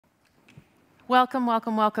Welcome,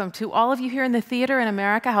 welcome, welcome to all of you here in the theater in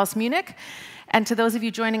Amerikahaus, Munich, and to those of you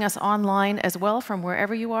joining us online as well from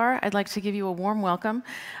wherever you are. I'd like to give you a warm welcome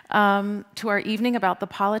to our evening about the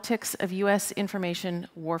politics of US information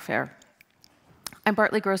warfare. I'm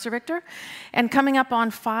Bartley Grosser-Richter, and coming up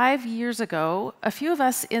on 5 years ago, a few of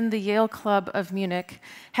us in the Yale Club of Munich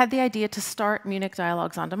had the idea to start Munich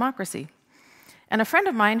Dialogues on Democracy. And a friend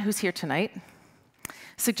of mine who's here tonight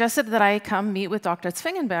suggested that I come meet with Dr.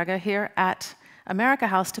 Zwingenberger here at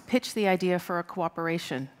amerikahaus to pitch the idea for a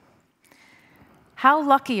cooperation. How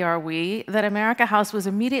lucky are we that amerikahaus was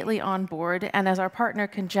immediately on board and as our partner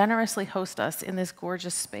can generously host us in this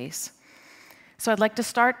gorgeous space. So I'd like to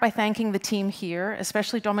start by thanking the team here,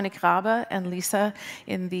 especially Dominik Rabe and Lisa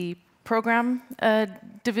in the program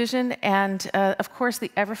division, and of course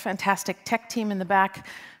the ever-fantastic tech team in the back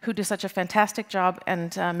who do such a fantastic job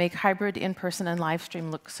and make hybrid in-person and live stream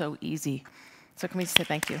look so easy. So can we say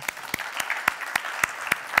thank you?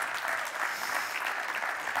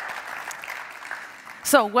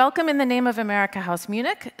 So welcome in the name of amerikahaus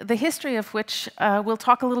Munich, the history of which we'll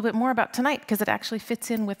talk a little bit more about tonight because it actually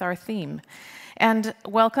fits in with our theme. And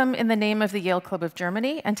welcome in the name of the Yale Club of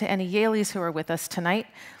Germany and to any Yaleys who are with us tonight.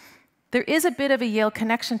 There is a bit of a Yale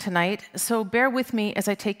connection tonight, so bear with me as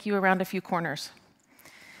I take you around a few corners.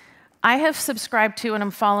 I have subscribed to and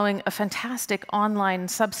I'm following a fantastic online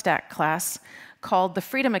Substack class called The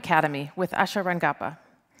Freedom Academy with Asha Rangappa.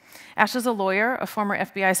 Asha's a lawyer, a former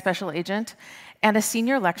FBI special agent, and a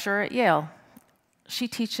senior lecturer at Yale. She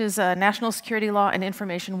teaches national security law and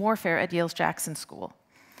information warfare at Yale's Jackson School.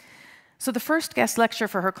 So the first guest lecture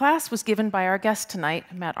for her class was given by our guest tonight,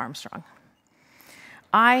 Matt Armstrong.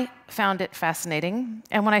 I found it fascinating,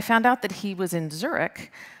 and when I found out that he was in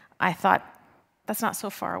Zurich, I thought, that's not so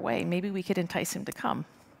far away. Maybe we could entice him to come.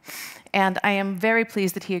 And I am very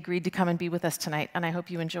pleased that he agreed to come and be with us tonight, and I hope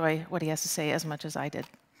you enjoy what he has to say as much as I did.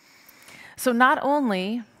 So not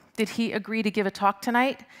only did he agree to give a talk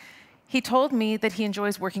tonight, he told me that he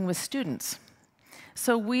enjoys working with students.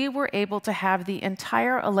 So we were able to have the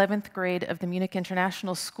entire 11th grade of the Munich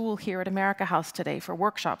International School here at amerikahaus today for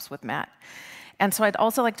workshops with Matt. And so I'd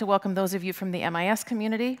also like to welcome those of you from the MIS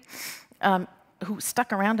community who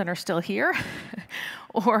stuck around and are still here,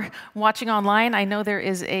 or watching online. I know there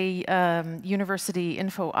is a university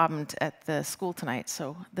info abend at the school tonight,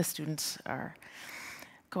 so the students are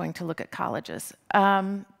going to look at colleges.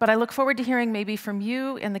 But I look forward to hearing maybe from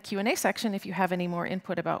you in the Q&A section if you have any more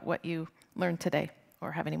input about what you learned today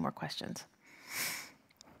or have any more questions.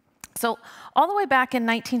 So all the way back in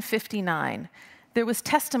 1959, there was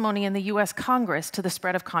testimony in the US Congress to the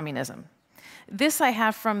spread of communism. This I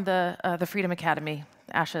have from the Freedom Academy,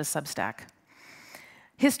 Asha's Substack.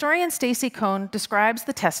 Historian Stacy Cohn describes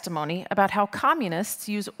the testimony about how communists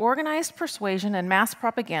use organized persuasion and mass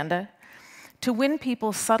propaganda to win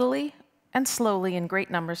people subtly and slowly in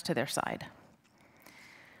great numbers to their side.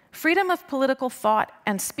 Freedom of political thought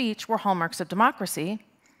and speech were hallmarks of democracy,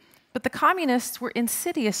 but the communists were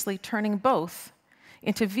insidiously turning both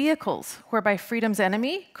into vehicles whereby freedom's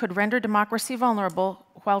enemy could render democracy vulnerable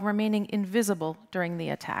while remaining invisible during the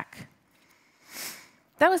attack.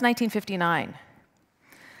 That was 1959.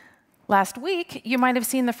 Last week, you might have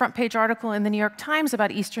seen the front page article in the New York Times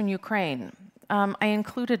about eastern Ukraine. I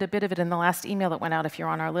included a bit of it in the last email that went out if you're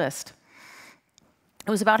on our list. It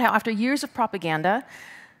was about how after years of propaganda,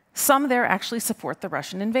 some there actually support the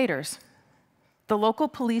Russian invaders. The local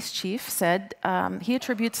police chief said he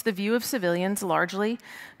attributes the view of civilians largely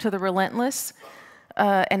to the relentless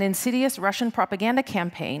and insidious Russian propaganda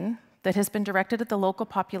campaign that has been directed at the local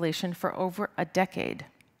population for over a decade.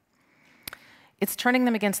 It's turning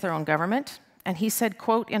them against their own government, and he said,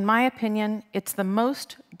 quote, "In my opinion, it's the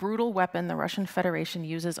most brutal weapon the Russian Federation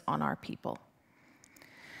uses on our people."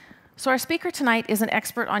 So our speaker tonight is an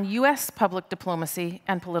expert on US public diplomacy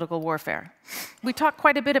and political warfare. We talked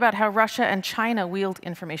quite a bit about how Russia and China wield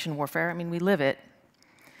information warfare. I mean, we live it.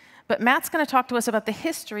 But Matt's going to talk to us about the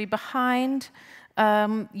history behind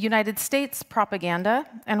United States propaganda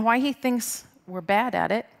and why he thinks we're bad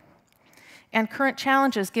at it, and current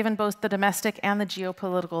challenges given both the domestic and the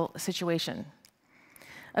geopolitical situation.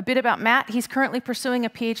 A bit about Matt. He's currently pursuing a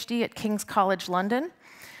PhD at King's College London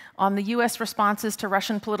on the US responses to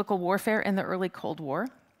Russian political warfare in the early Cold War.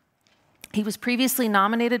 He was previously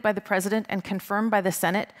nominated by the President and confirmed by the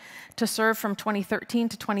Senate to serve from 2013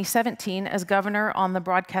 to 2017 as governor on the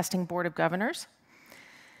Broadcasting Board of Governors.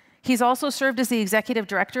 He's also served as the executive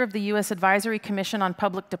director of the US Advisory Commission on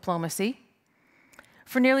Public Diplomacy.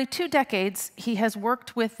 For nearly 2 decades, he has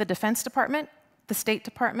worked with the Defense Department, the State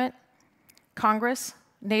Department, Congress,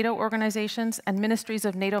 NATO organizations, and ministries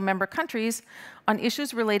of NATO member countries on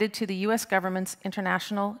issues related to the US government's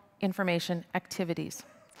international information activities.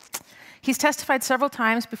 He's testified several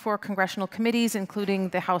times before congressional committees, including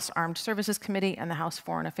the House Armed Services Committee and the House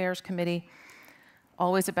Foreign Affairs Committee,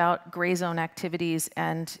 always about gray zone activities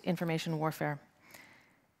and information warfare.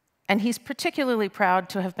 And he's particularly proud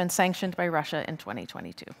to have been sanctioned by Russia in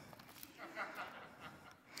 2022.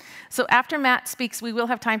 So after Matt speaks, we will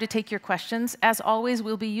have time to take your questions. As always,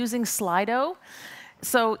 we'll be using Slido.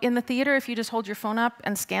 So in the theater, if you just hold your phone up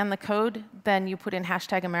and scan the code, then you put in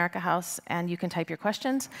hashtag amerikahaus and you can type your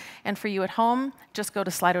questions. And for you at home, just go to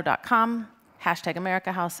slido.com, hashtag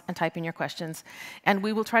amerikahaus, and type in your questions. And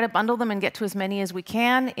we will try to bundle them and get to as many as we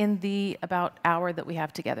can in the about hour that we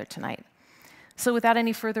have together tonight. So without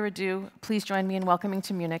any further ado, please join me in welcoming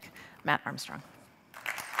to Munich, Matt Armstrong.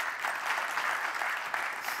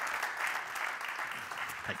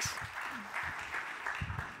 Thanks.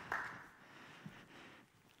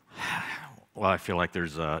 Well, I feel like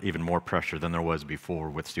there's even more pressure than there was before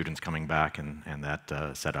with students coming back and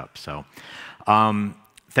that setup. So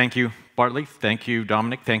thank you, Bartley. Thank you,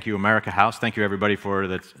 Dominic. Thank you, amerikahaus. Thank you, everybody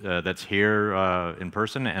that's here in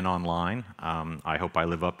person and online. I hope I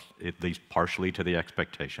live up at least partially to the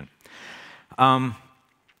expectation.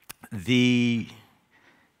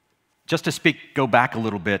 Just to go back a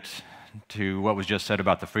little bit to what was just said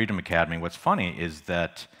about the Freedom Academy, what's funny is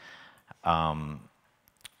that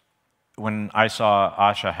when I saw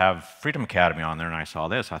Asha have Freedom Academy on there and I saw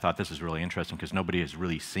this, I thought this is really interesting because nobody has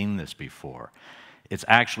really seen this before. It's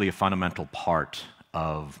actually a fundamental part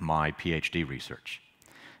of my PhD research.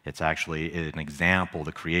 It's actually an example,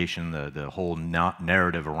 the creation, the whole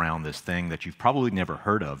narrative around this thing that you've probably never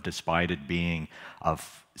heard of, despite it being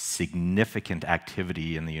of significant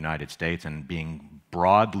activity in the United States and being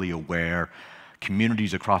broadly aware,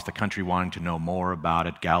 communities across the country wanting to know more about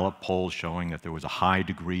it, Gallup polls showing that there was a high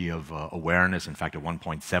degree of awareness. In fact, at one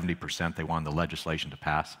point, 70% they wanted the legislation to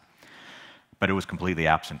pass. But it was completely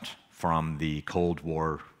absent from the Cold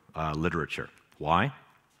War literature. Why?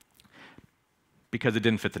 Because it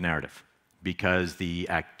didn't fit the narrative. Because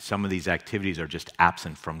some of these activities are just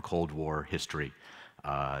absent from Cold War history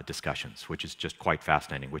discussions, which is just quite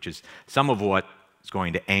fascinating, which is some of what is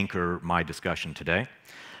going to anchor my discussion today.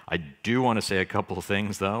 I do want to say a couple of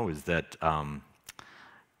things, though, is that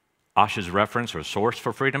Asha's reference or source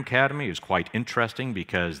for Freedom Academy is quite interesting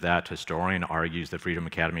because that historian argues that Freedom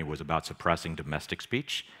Academy was about suppressing domestic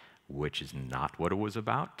speech, which is not what it was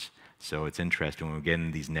about. So it's interesting when we get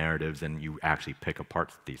into these narratives and you actually pick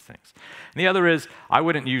apart these things. And the other is, I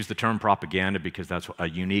wouldn't use the term propaganda because that's a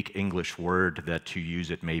unique English word that to use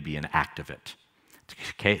it may be an act of it.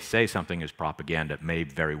 To say something is propaganda may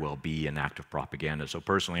very well be an act of propaganda. So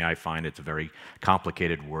personally, I find it's a very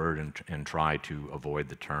complicated word and try to avoid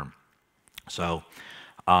the term. So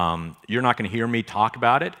you're not going to hear me talk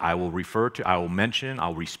about it. I will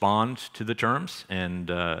I'll respond to the terms and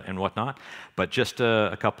whatnot, but just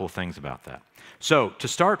a couple of things about that. So to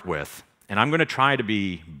start with, and I'm going to try to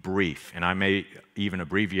be brief, and I may even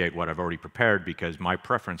abbreviate what I've already prepared because my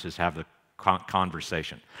preference is to have the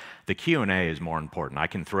conversation. The Q&A is more important. I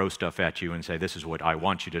can throw stuff at you and say, this is what I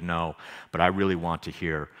want you to know, but I really want to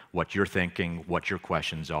hear what you're thinking, what your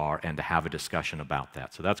questions are, and to have a discussion about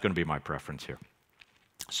that. So that's going to be my preference here.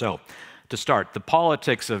 So, to start, the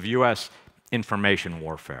politics of US information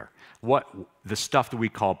warfare. The stuff that we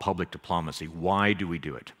call public diplomacy, why do we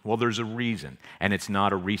do it? Well, there's a reason, and it's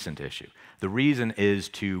not a recent issue. The reason is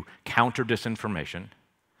to counter disinformation,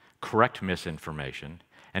 correct misinformation,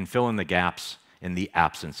 and fill in the gaps in the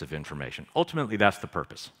absence of information. Ultimately, that's the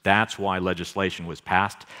purpose. That's why legislation was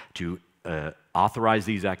passed to authorize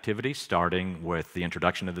these activities, starting with the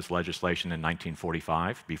introduction of this legislation in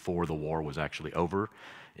 1945, before the war was actually over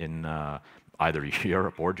in either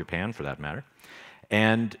Europe or Japan, for that matter.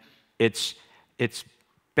 And its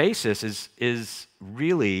basis is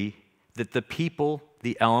really that the people,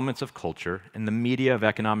 the elements of culture, and the media of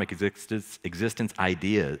economic existence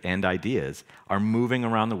ideas are moving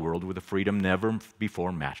around the world with a freedom never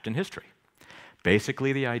before matched in history.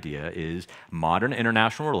 Basically, the idea is modern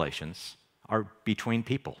international relations are between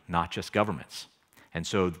people, not just governments. And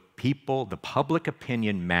so the public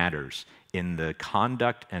opinion matters in the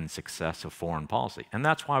conduct and success of foreign policy. And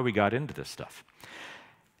that's why we got into this stuff.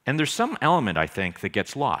 And there's some element, I think, that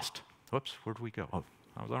gets lost. Whoops, where did we go? Oh,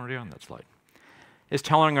 I was already on that slide. Is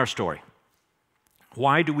telling our story.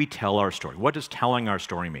 Why do we tell our story? What does telling our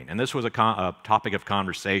story mean? And this was a topic of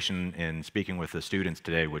conversation in speaking with the students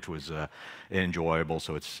today, which was enjoyable,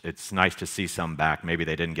 so it's nice to see some back. Maybe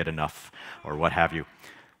they didn't get enough or what have you.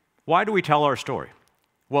 Why do we tell our story?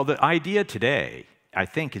 Well, the idea today I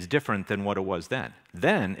think, is different than what it was then.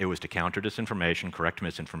 Then it was to counter disinformation, correct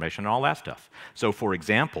misinformation, and all that stuff. So, for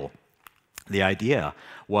example, the idea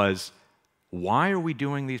was, why are we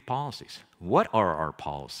doing these policies? What are our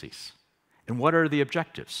policies? And what are the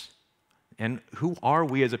objectives? And who are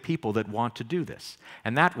we as a people that want to do this?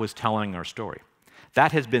 And that was telling our story.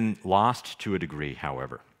 That has been lost to a degree,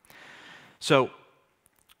 however. So,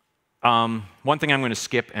 one thing I'm going to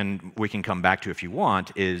skip, and we can come back to if you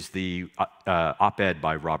want, is the op-ed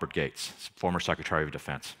by Robert Gates, former Secretary of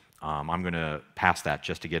Defense. I'm going to pass that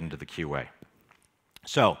just to get into the QA.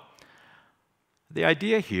 So, the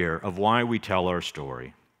idea here of why we tell our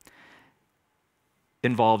story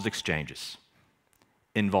involves exchanges,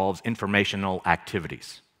 involves informational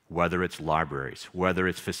activities, whether it's libraries, whether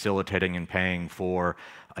it's facilitating and paying for,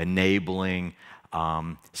 enabling,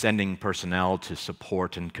 sending personnel to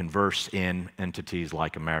support and converse in entities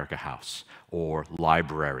like amerikahaus or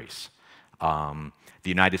libraries. The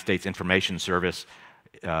United States Information Service,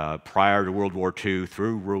 prior to World War II,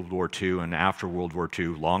 through World War II, and after World War II,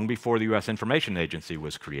 long before the US Information Agency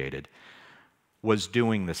was created, was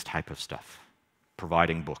doing this type of stuff,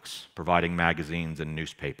 providing books, providing magazines and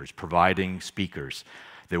newspapers, providing speakers.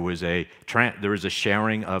 There was a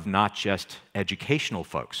sharing of not just educational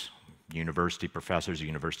folks, university professors,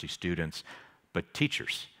 university students, but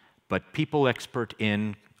teachers, but people expert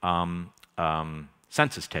in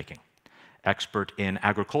census taking, expert in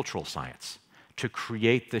agricultural science, to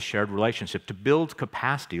create this shared relationship, to build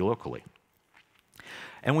capacity locally.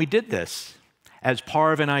 And we did this as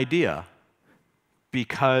part of an idea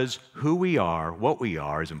because who we are, what we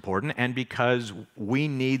are is important, and because we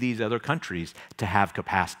need these other countries to have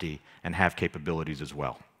capacity and have capabilities as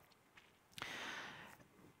well.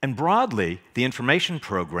 And broadly, the information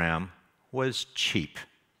program was cheap.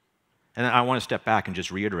 And I want to step back and just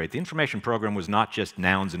reiterate, the information program was not just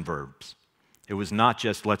nouns and verbs. It was not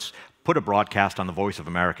just, let's put a broadcast on the Voice of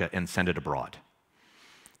America and send it abroad.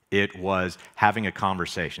 It was having a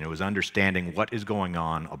conversation. It was understanding what is going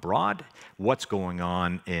on abroad, what's going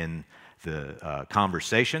on in the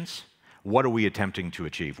conversations, what are we attempting to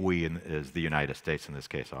achieve, we as the United States in this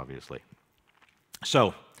case, obviously.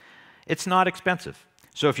 So, it's not expensive.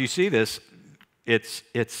 So if you see this,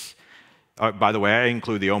 by the way, I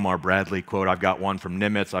include the Omar Bradley quote. I've got one from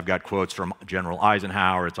Nimitz. I've got quotes from General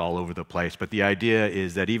Eisenhower. It's all over the place. But the idea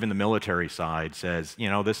is that even the military side says, you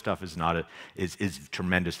know, this stuff is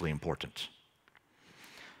tremendously important.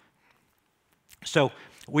 So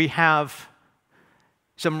we have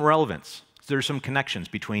some relevance. There's some connections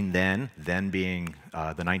between then being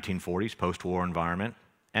the 1940s, post-war environment,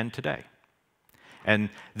 and today. And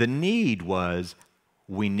the need was,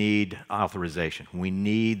 we need authorization. We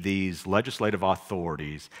need these legislative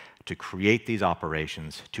authorities to create these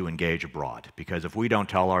operations to engage abroad, because if we don't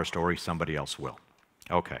tell our story, somebody else will.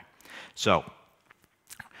 Okay, so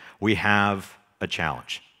we have a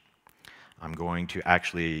challenge. I'm going to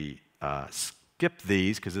actually skip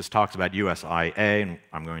these because this talks about USIA, and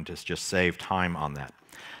I'm going to just save time on that.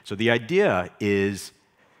 So the idea is,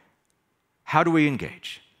 how do we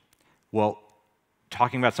engage? Well,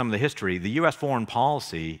 talking about some of the history, the US foreign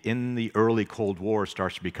policy in the early Cold War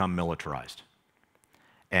starts to become militarized.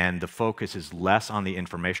 And the focus is less on the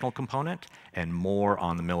informational component and more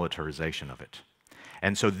on the militarization of it.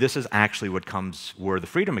 And so this is actually where the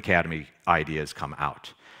Freedom Academy ideas come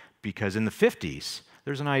out. Because in the 50s,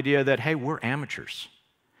 there's an idea that, hey, we're amateurs.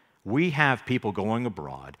 We have people going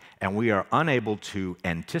abroad, and we are unable to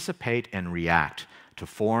anticipate and react to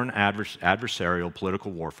foreign adversarial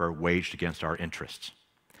political warfare waged against our interests.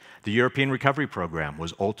 The European Recovery Program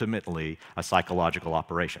was ultimately a psychological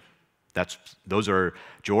operation. Those are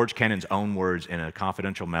George Kennan's own words in a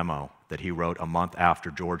confidential memo that he wrote a month after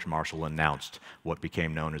George Marshall announced what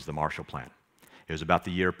became known as the Marshall Plan. It was about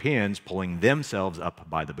the Europeans pulling themselves up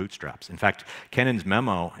by the bootstraps. In fact, in his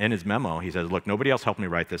memo, he says, look, nobody else helped me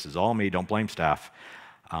write this. It's all me. Don't blame staff.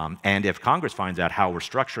 And if Congress finds out how we're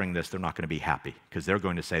structuring this, they're not going to be happy, because they're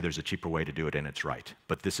going to say there's a cheaper way to do it and it's right.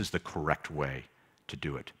 But this is the correct way to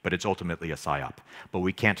do it. But it's ultimately a psyop. But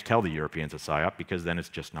we can't tell the Europeans a psyop, because then it's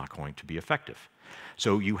just not going to be effective.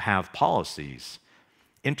 So you have policies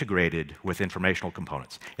integrated with informational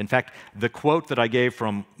components. In fact, the quote that I gave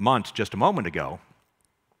from Munt just a moment ago,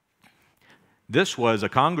 this was a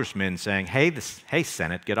congressman saying, hey,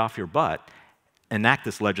 Senate, get off your butt, enact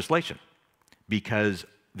this legislation. Because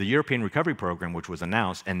the European Recovery Program, which was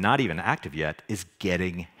announced and not even active yet, is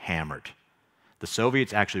getting hammered. The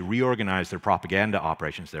Soviets actually reorganized their propaganda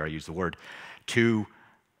operations there, I use the word, to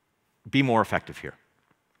be more effective here.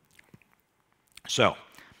 So,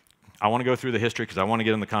 I want to go through the history because I want to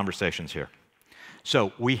get in the conversations here.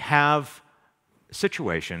 So, we have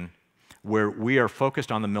situation where we are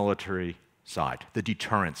focused on the military side, the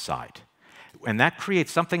deterrence side. And that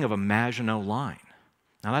creates something of a Maginot Line.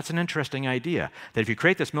 Now, that's an interesting idea, that if you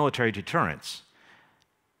create this military deterrence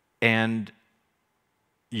and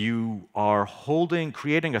you are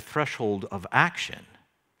creating a threshold of action,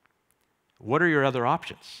 what are your other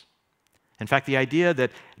options? In fact, the idea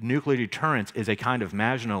that nuclear deterrence is a kind of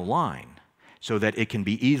Maginot Line so that it can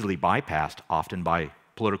be easily bypassed, often by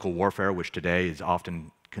political warfare, which today is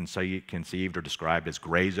often conceived or described as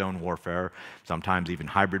gray zone warfare, sometimes even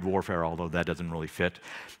hybrid warfare, although that doesn't really fit,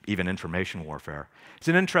 even information warfare. It's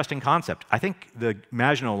an interesting concept. I think the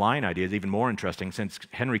Maginot Line idea is even more interesting since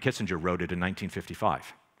Henry Kissinger wrote it in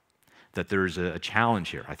 1955, that there's a challenge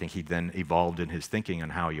here. I think he then evolved in his thinking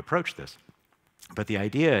on how he approached this. But the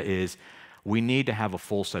idea is we need to have a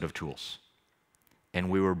full set of tools, and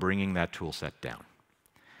we were bringing that tool set down.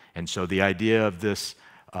 And so the idea of this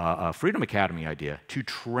Freedom Academy idea to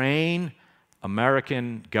train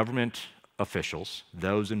American government officials,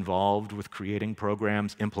 those involved with creating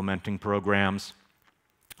programs, implementing programs,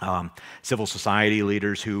 civil society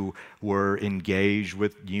leaders who were engaged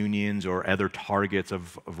with unions or other targets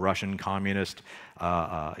of Russian communist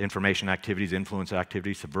information activities, influence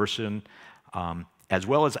activities, subversion, as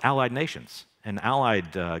well as allied nations and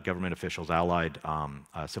allied government officials, allied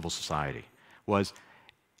civil society, was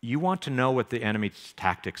you want to know what the enemy's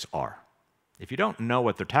tactics are. If you don't know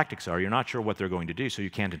what their tactics are, you're not sure what they're going to do, so you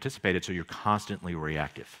can't anticipate it, so you're constantly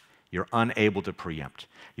reactive. You're unable to preempt.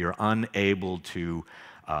 You're unable to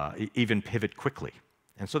even pivot quickly.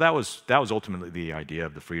 And so that was ultimately the idea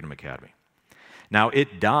of the Freedom Academy. Now,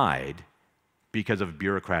 it died because of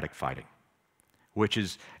bureaucratic fighting, which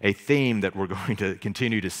is a theme that we're going to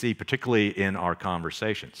continue to see, particularly in our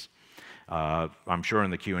conversations. I'm sure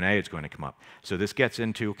in the Q&A it's going to come up. So this gets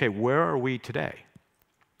into, okay, where are we today?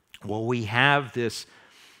 Well, we have this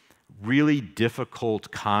really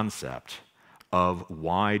difficult concept of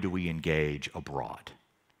why do we engage abroad?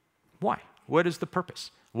 Why? What is the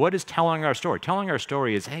purpose? What is telling our story? Telling our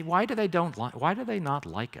story is, hey, why do they not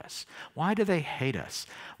like us? Why do they hate us?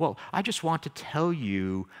 Well, I just want to tell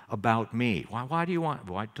you about me. Why do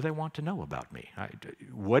they want to know about me?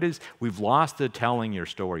 We've lost the telling your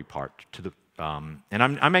story part to the,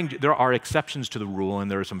 and there are exceptions to the rule, and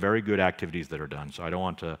there are some very good activities that are done, so I don't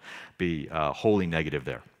want to be wholly negative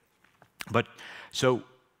there. But, so,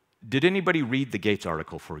 did anybody read the Gates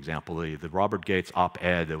article, for example, the Robert Gates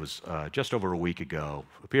op-ed that was just over a week ago,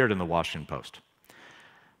 appeared in the Washington Post?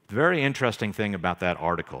 The very interesting thing about that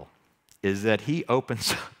article is that he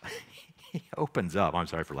opens up, I'm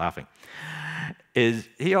sorry for laughing,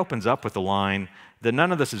 he opens up with the line that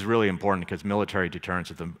none of this is really important because military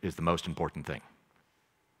deterrence is the most important thing.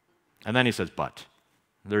 And then he says, but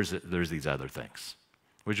there's these other things,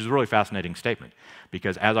 which is a really fascinating statement,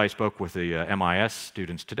 because as I spoke with the MIS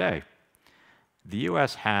students today, the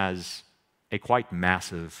US has a quite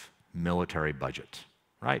massive military budget,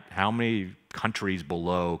 right? How many countries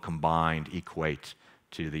below combined equate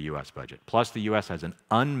to the US budget? Plus, the US has an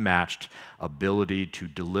unmatched ability to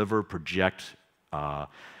deliver, project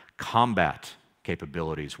combat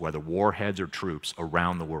capabilities, whether warheads or troops,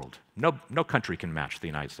 around the world. No country can match the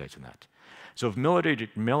United States in that. So if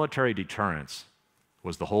military deterrence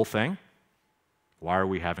was the whole thing, why are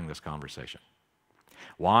we having this conversation?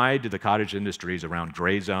 Why do the cottage industries around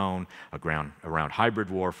gray zone, around hybrid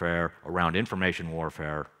warfare, around information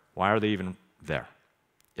warfare, why are they even there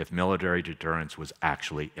if military deterrence was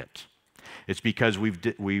actually it? It's because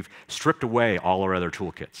we've stripped away all our other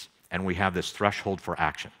toolkits, and we have this threshold for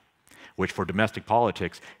action, which for domestic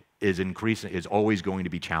politics is always going to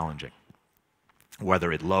be challenging.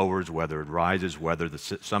 Whether it lowers, whether it rises, whether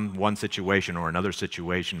one situation or another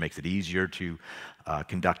situation makes it easier to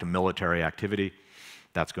conduct a military activity,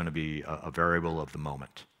 that's going to be a variable of the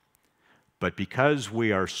moment. But because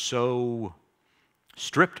we are so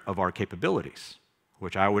stripped of our capabilities,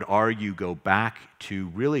 which I would argue go back to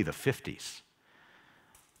really the 50s,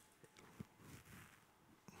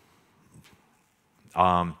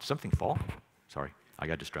 something fall? Sorry, I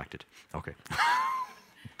got distracted. Okay.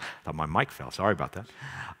 Thought my mic fell. Sorry about that.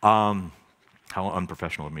 How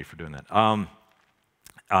unprofessional of me for doing that.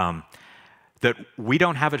 That we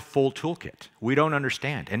don't have a full toolkit. We don't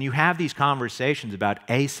understand. And you have these conversations about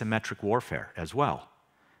asymmetric warfare as well,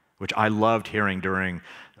 which I loved hearing during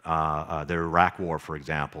the Iraq War, for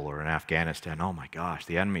example, or in Afghanistan. Oh my gosh,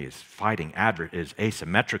 the enemy is fighting is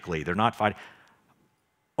asymmetrically. They're not fighting.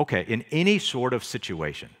 Okay, in any sort of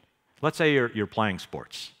situation, let's say you're playing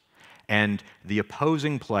sports, and the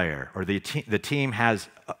opposing player or the team has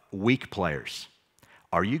weak players.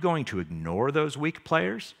 Are you going to ignore those weak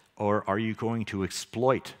players, or are you going to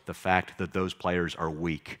exploit the fact that those players are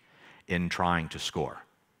weak in trying to score?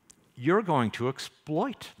 You're going to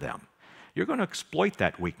exploit them. You're going to exploit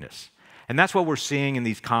that weakness. And that's what we're seeing in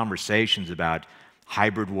these conversations about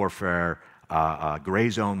hybrid warfare, gray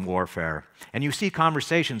zone warfare. And you see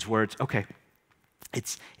conversations where it's, okay,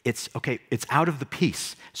 it's out of the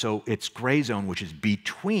peace. So it's gray zone, which is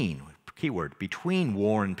between, keyword, between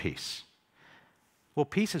war and peace. Well,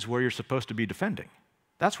 peace is where you're supposed to be defending.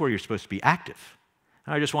 That's where you're supposed to be active.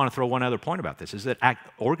 And I just want to throw one other point about this, is that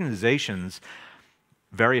organizations,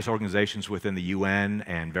 various organizations within the UN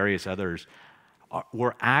and various others,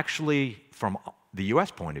 were actually, from the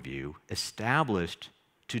US point of view, established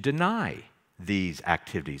to deny these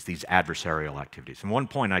activities, these adversarial activities. And one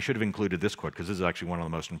point, I should have included this quote, because this is actually one of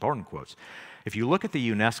the most important quotes. If you look at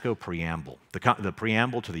the UNESCO preamble, the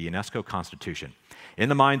preamble to the UNESCO Constitution, in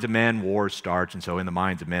the minds of men, war starts, and so in the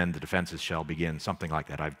minds of men, the defenses shall begin, something like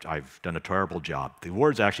that. I've done a terrible job. The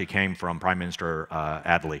words actually came from Prime Minister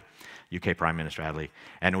Attlee, UK Prime Minister Attlee,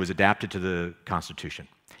 and it was adapted to the Constitution.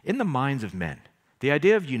 In the minds of men, the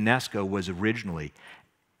idea of UNESCO was originally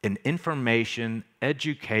an information,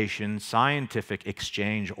 education, scientific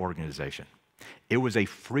exchange organization. It was a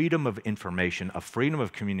freedom of information, a freedom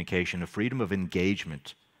of communication, a freedom of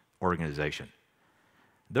engagement organization.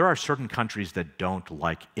 There are certain countries that don't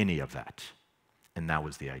like any of that, and that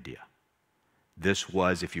was the idea. This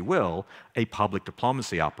was, if you will, a public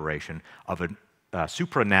diplomacy operation of a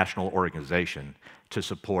supranational organization to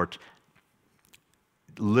support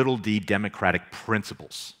little d democratic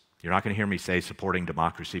principles. You're not going to hear me say supporting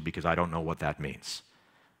democracy because I don't know what that means.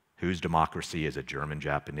 Whose democracy is it? German,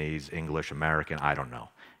 Japanese, English, American? I don't know.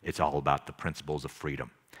 It's all about the principles of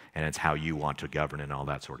freedom, and it's how you want to govern and all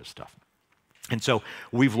that sort of stuff. And so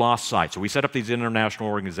we've lost sight. So we set up these international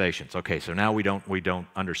organizations. Okay, so now we don't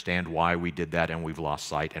understand why we did that, and we've lost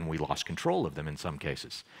sight, and we lost control of them in some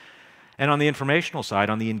cases. And on the informational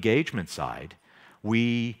side, on the engagement side,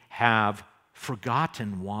 we have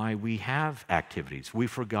forgotten why we have activities. We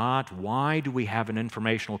forgot, why do we have an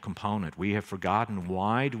informational component? We have forgotten,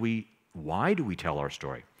 why do we tell our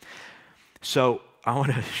story? So I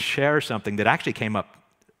want to share something that actually came up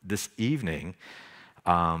this evening.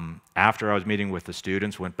 After I was meeting with the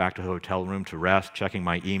students, went back to the hotel room to rest, checking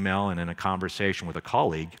my email, and in a conversation with a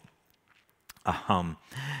colleague,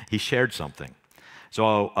 he shared something.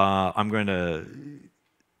 So I'm going to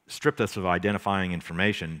strip this of identifying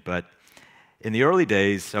information, but in the early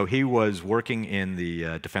days, so he was working in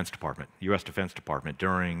the Defense Department, U.S. Defense Department,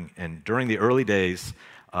 during the early days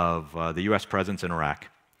of the U.S. presence in Iraq.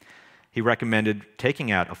 He recommended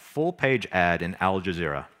taking out a full-page ad in Al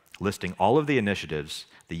Jazeera listing all of the initiatives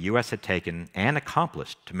the U.S. had taken and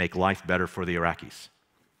accomplished to make life better for the Iraqis.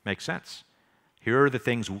 Makes sense. Here are the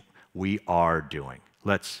things we are doing.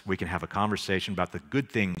 We can have a conversation about the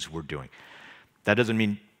good things we're doing. That doesn't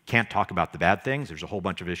mean can't talk about the bad things. There's a whole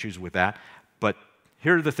bunch of issues with that. But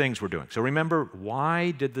here are the things we're doing. So remember,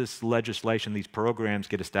 why did this legislation, these programs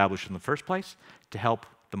get established in the first place? To help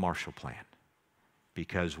the Marshall Plan.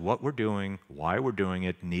 Because what we're doing, why we're doing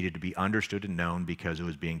it, needed to be understood and known because it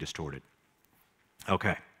was being distorted.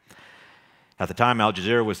 Okay. At the time, Al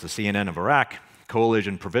Jazeera was the CNN of Iraq.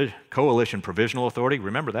 Coalition Provisional Authority,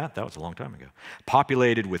 remember that? That was a long time ago.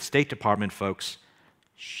 Populated with State Department folks,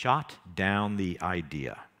 shot down the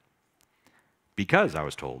idea. Because, I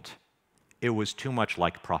was told, it was too much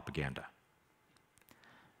like propaganda.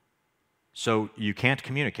 So you can't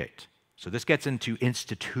communicate. So this gets into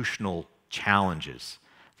institutional challenges.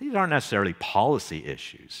 These aren't necessarily policy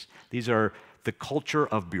issues. These are the culture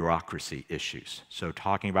of bureaucracy issues. So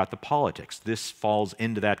talking about the politics, this falls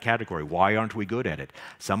into that category. Why aren't we good at it?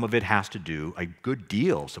 Some of it has to do, a good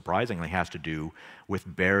deal, surprisingly, has to do with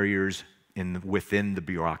barriers within the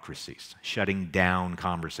bureaucracies, shutting down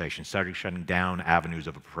conversations, shutting down avenues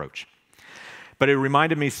of approach. But it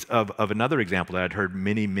reminded me of another example that I'd heard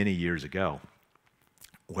many, many years ago,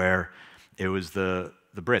 where it was the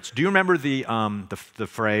Brits. Do you remember the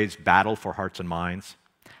phrase, battle for hearts and minds?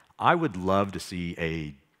 I would love to see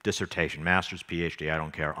a dissertation, master's, PhD, I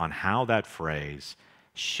don't care, on how that phrase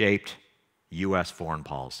shaped US foreign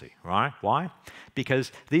policy, right? Why?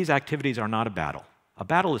 Because these activities are not a battle. A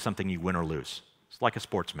battle is something you win or lose. It's like a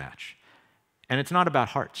sports match. And it's not about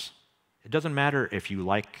hearts. It doesn't matter if you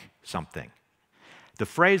like something. The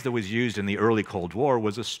phrase that was used in the early Cold War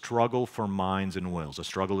was a struggle for minds and wills. A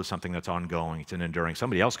struggle is something that's ongoing, it's an enduring.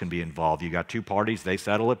 Somebody else can be involved. You got two parties, they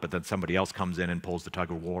settle it, but then somebody else comes in and pulls the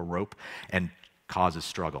tug-of-war rope and causes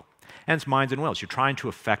struggle. And it's minds and wills. You're trying to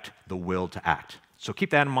affect the will to act. So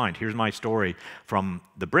keep that in mind. Here's my story from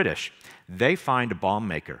the British. They find a bomb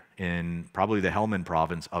maker in probably the Helmand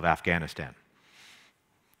province of Afghanistan.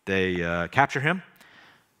 They capture him.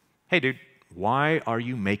 Hey, dude, why are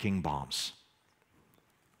you making bombs?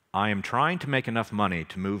 I am trying to make enough money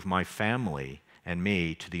to move my family and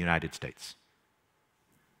me to the United States.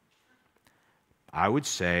 I would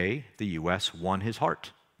say the US won his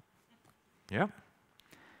heart. Yeah.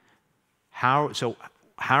 So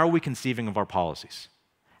how are we conceiving of our policies?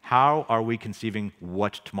 How are we conceiving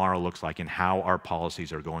what tomorrow looks like and how our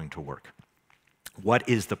policies are going to work? What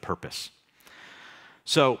is the purpose?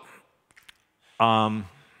 So I'm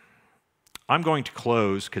going to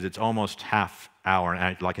close because it's almost half hour,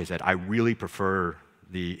 and like I said, I really prefer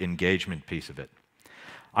the engagement piece of it.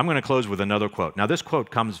 I'm going to close with another quote. Now, this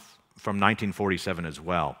quote comes from 1947 as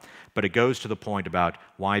well, but it goes to the point about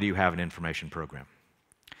why do you have an information program?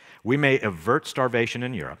 We may avert starvation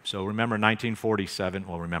in Europe. So remember 1947,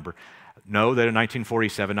 well, know that in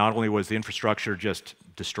 1947, not only was the infrastructure just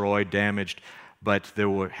destroyed, damaged, but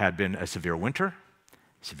there had been a severe winter,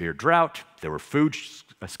 severe drought, there were food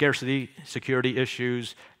scarcity, security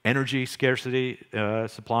issues, energy scarcity,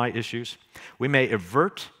 supply issues. We may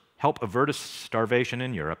help avert starvation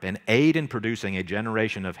in Europe and aid in producing a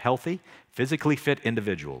generation of healthy, physically fit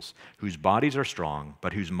individuals whose bodies are strong,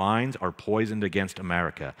 but whose minds are poisoned against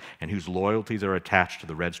America and whose loyalties are attached to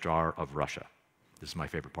the Red Star of Russia. This is my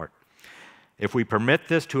favorite part. If we permit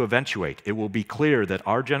this to eventuate, it will be clear that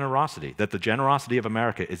the generosity of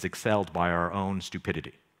America is excelled by our own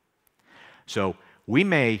stupidity. So we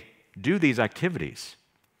may do these activities,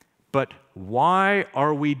 but why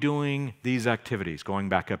are we doing these activities? Going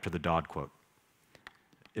back up to the Dodd quote.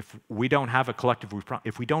 If we don't have a collective,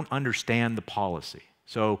 if we don't understand the policy.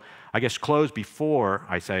 So I guess close before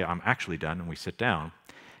I say I'm actually done and we sit down,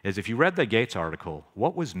 is if you read the Gates article,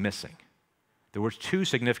 what was missing? There were two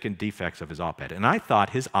significant defects of his op-ed, and I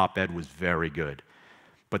thought his op-ed was very good,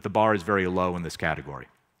 but the bar is very low in this category.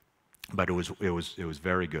 But it was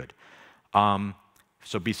very good.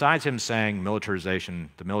 So besides him saying the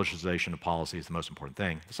militarization of policy is the most important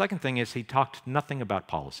thing, the second thing is he talked nothing about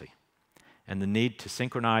policy and the need to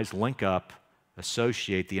synchronize, link up,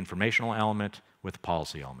 associate the informational element with the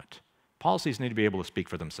policy element. Policies need to be able to speak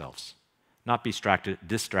for themselves, not be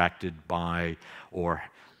distracted by or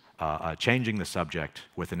changing the subject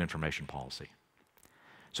with an information policy.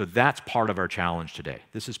 So that's part of our challenge today.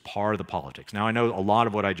 This is part of the politics. Now, I know a lot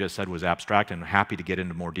of what I just said was abstract, and I'm happy to get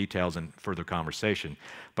into more details and further conversation,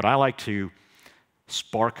 but I like to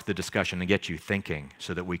spark the discussion and get you thinking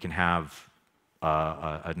so that we can have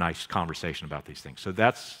a nice conversation about these things. So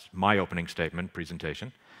that's my opening statement,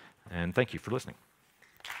 presentation, and thank you for listening.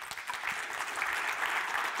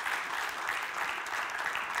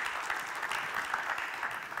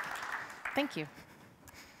 Thank you.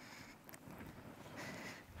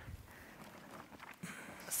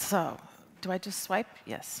 So, do I just swipe?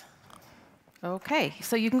 Yes. Okay,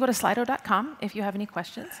 so you can go to slido.com if you have any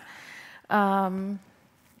questions. And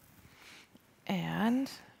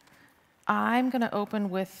I'm going to open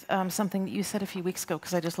with something that you said a few weeks ago,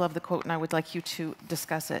 because I just love the quote and I would like you to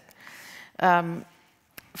discuss it.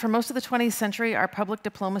 For most of the 20th century, our public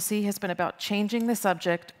diplomacy has been about changing the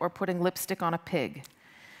subject or putting lipstick on a pig.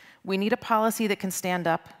 We need a policy that can stand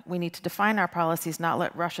up. We need to define our policies, not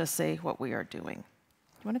let Russia say what we are doing.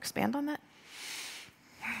 Do you want to expand on that?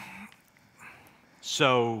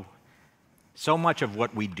 So much of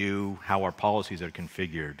what we do, how our policies are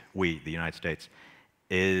configured, the United States,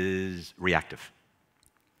 is reactive.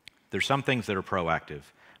 There's some things that are proactive,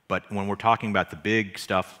 but when we're talking about the big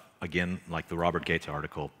stuff, again, like the Robert Gates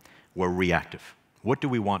article, we're reactive. What do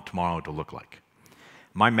we want tomorrow to look like?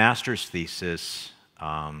 My master's thesis,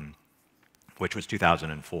 which was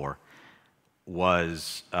 2004,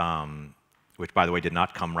 was, which by the way did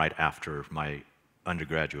not come right after my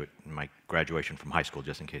graduation from high school,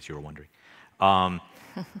 just in case you were wondering.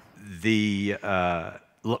 The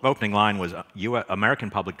opening line was, American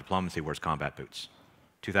public diplomacy wears combat boots,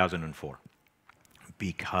 2004,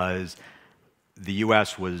 because the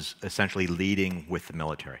US was essentially leading with the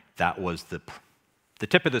military. That was the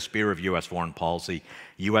tip of the spear of US foreign policy,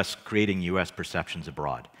 creating US perceptions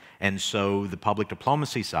abroad. And so the public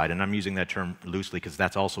diplomacy side, and I'm using that term loosely because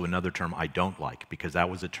that's also another term I don't like, because that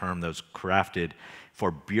was a term that was crafted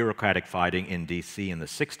for bureaucratic fighting in DC in the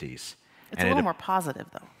 60s. It's a little more positive,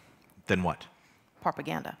 though. Than what?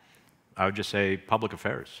 Propaganda. I would just say public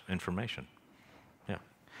affairs, information. Yeah.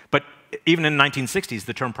 But even in the 1960s,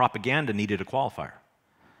 the term propaganda needed a qualifier.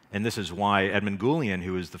 And this is why Edmund Goulian,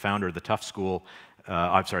 who is the founder of the Tufts School,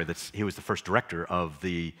 he was the first director of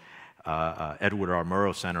the Edward R.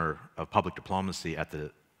 Murrow Center of Public Diplomacy at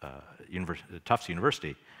the Tufts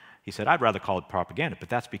University, he said, I'd rather call it propaganda, but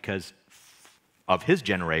that's because of his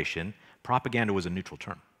generation, propaganda was a neutral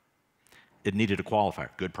term. It needed a qualifier: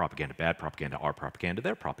 good propaganda, bad propaganda, our propaganda,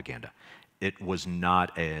 their propaganda. It was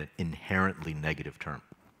not an inherently negative term.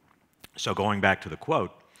 So going back to the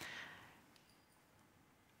quote,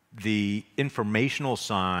 the informational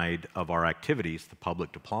side of our activities, the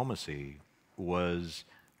public diplomacy, was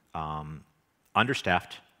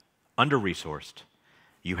understaffed, under-resourced.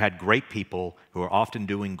 You had great people who are often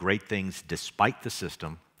doing great things despite the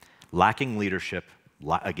system, lacking leadership,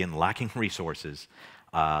 again, lacking resources,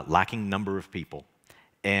 lacking number of people.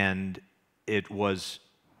 And it was,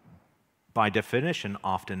 by definition,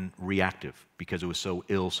 often reactive because it was so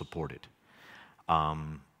ill-supported.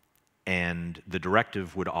 And the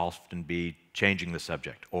directive would often be changing the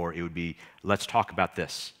subject, or it would be, let's talk about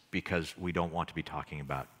this because we don't want to be talking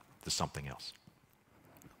about something else.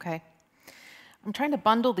 Okay. I'm trying to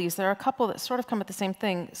bundle these. There are a couple that sort of come at the same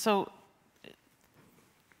thing. So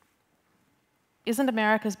isn't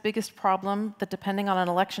America's biggest problem that depending on an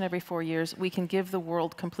election every 4 years, we can give the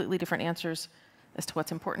world completely different answers as to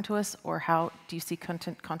what's important to us, or how do you see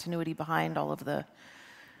continuity behind all of the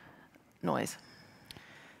noise?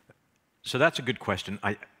 So that's a good question.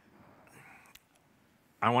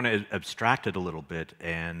 I want to abstract it a little bit,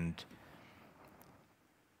 and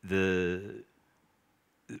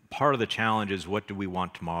part of the challenge is, what do we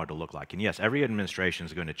want tomorrow to look like? And yes, every administration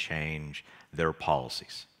is going to change their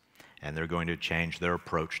policies, and they're going to change their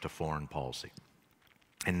approach to foreign policy.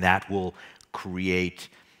 And that will create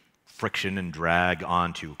friction and drag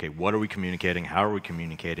onto, okay, what are we communicating? How are we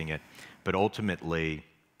communicating it? But ultimately,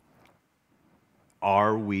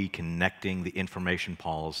 are we connecting the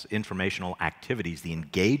informational activities, the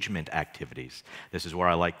engagement activities? This is where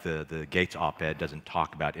I like the Gates op-ed doesn't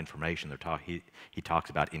talk about information. He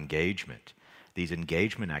talks about engagement. These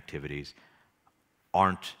engagement activities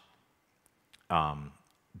aren't,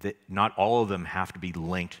 not all of them have to be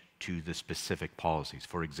linked to the specific policies.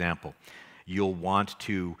 For example, you'll want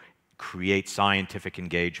to create scientific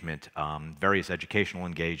engagement, various educational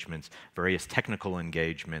engagements, various technical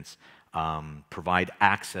engagements, provide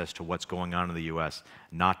access to what's going on in the US,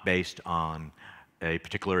 not based on a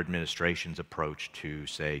particular administration's approach to,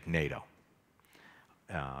 say, NATO.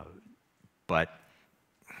 But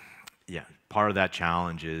yeah, part of that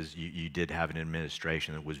challenge is you did have an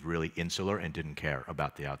administration that was really insular and didn't care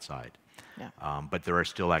about the outside. Yeah. But there are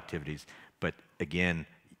still activities. But again,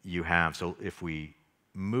 so if we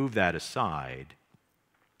move that aside,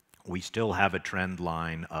 we still have a trend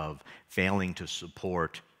line of failing to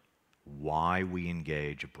support why we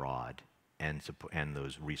engage abroad and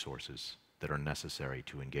those resources that are necessary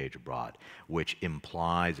to engage abroad, which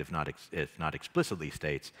implies, if not explicitly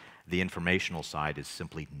states, the informational side is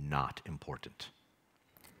simply not important.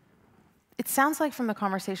 It sounds like from the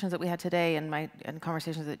conversations that we had today and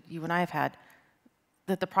conversations that you and I have had,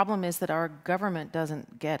 that the problem is that our government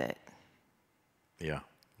doesn't get it. Yeah,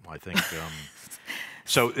 I think,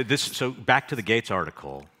 so back to the Gates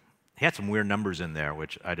article. He had some weird numbers in there,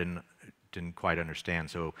 which I didn't quite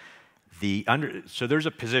understand. So there's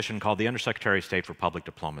a position called the Undersecretary of State for Public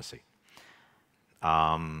Diplomacy.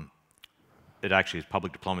 It actually is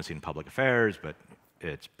Public Diplomacy and Public Affairs, but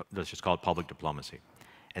let's just call it Public Diplomacy.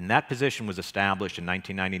 And that position was established in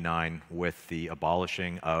 1999 with the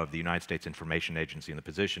abolishing of the United States Information Agency, and the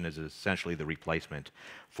position is essentially the replacement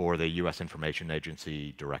for the US Information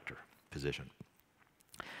Agency Director position.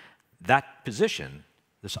 That position,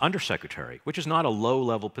 this undersecretary, which is not a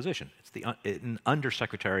low-level position, it's an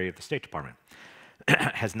undersecretary of the State Department,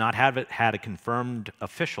 has not had a confirmed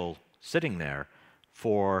official sitting there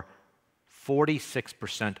for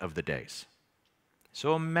 46% of the days.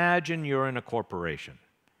 So imagine you're in a corporation,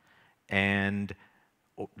 and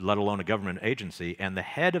let alone a government agency, and the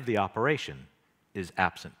head of the operation is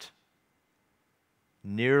absent.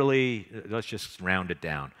 Nearly, let's just round it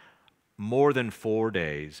down, more than 4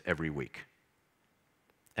 days every week.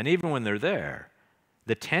 And even when they're there,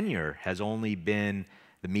 the tenure has only been,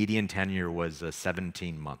 the median tenure was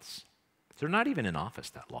 17 months. So they're not even in office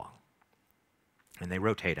that long. And they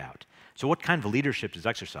rotate out. So what kind of leadership is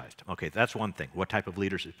exercised? Okay, that's one thing. What type of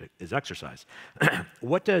leadership is exercised?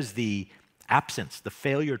 What does the absence, the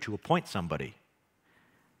failure to appoint somebody,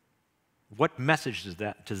 what message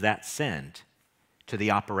does that send to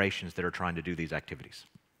the operations that are trying to do these activities?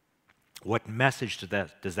 What message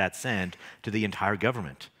does that send to the entire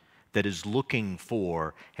government? that is looking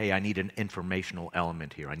for, hey, I need an informational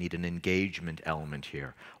element here, I need an engagement element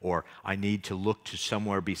here, or I need to look to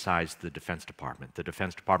somewhere besides the Defense Department. The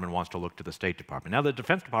Defense Department wants to look to the State Department. Now, the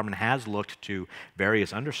Defense Department has looked to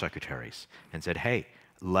various undersecretaries and said, hey,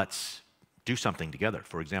 let's do something together.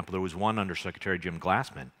 For example, there was one Undersecretary, Jim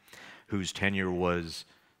Glassman, whose tenure was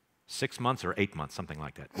 6 months or 8 months, something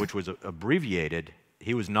like that, which was abbreviated.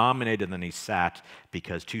 He was nominated and then he sat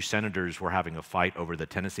because 2 senators were having a fight over the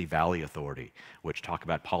Tennessee Valley Authority, which talk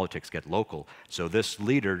about politics get local. So this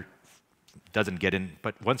leader doesn't get in,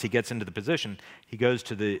 but once he gets into the position, he goes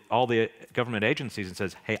to all the government agencies and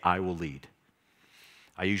says, hey, I will lead.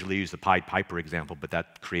 I usually use the Pied Piper example, but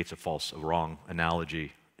that creates a wrong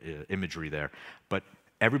analogy, imagery there. But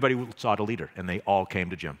everybody sought a leader, and they all came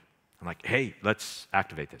to Jim. I'm like, hey, let's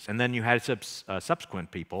activate this. And then you had subsequent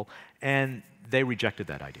people, and they rejected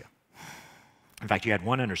that idea. In fact, you had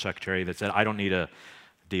one undersecretary that said, I don't need a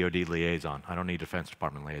DoD liaison. I don't need a Defense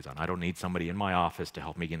Department liaison. I don't need somebody in my office to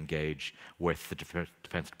help me engage with the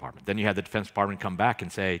Defense Department. Then you had the Defense Department come back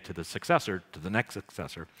and say to the successor, to the next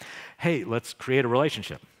successor, hey, let's create a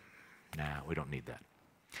relationship. Nah, we don't need that.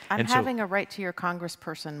 I'm having a right to your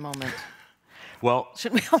congressperson moment. Well,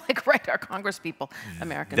 should we all write our congresspeople,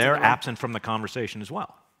 Americans? They're absent from the conversation as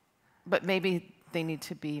well. But maybe they need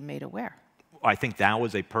to be made aware. I think that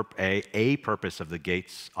was a purpose of the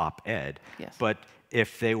Gates op-ed. Yes. But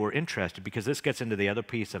if they were interested, because this gets into the other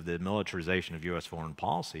piece of the militarization of U.S. foreign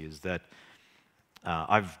policy, is that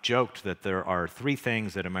I've joked that there are 3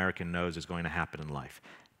 things that America knows is going to happen in life: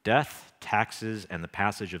 death, taxes, and the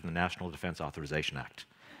passage of the National Defense Authorization Act,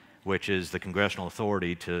 which is the congressional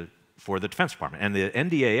authority for the Defense Department. And the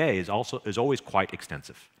NDAA is always quite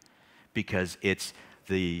extensive because it's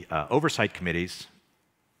the oversight committees,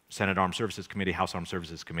 Senate Armed Services Committee, House Armed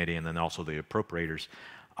Services Committee, and then also the appropriators,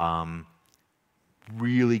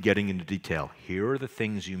 really getting into detail. Here are the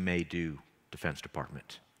things you may do, Defense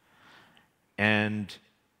Department. And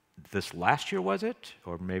this last year, was it?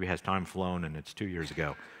 Or maybe has time flown and it's 2 years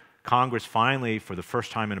ago. Congress finally, for the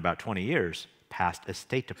first time in about 20 years, passed a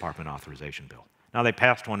State Department authorization bill. Now, they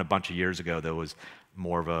passed one a bunch of years ago that was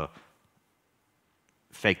more of a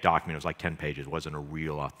fake document. It was like 10 pages. It wasn't a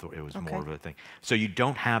real it was more of a thing. So you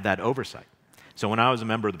don't have that oversight. So when I was a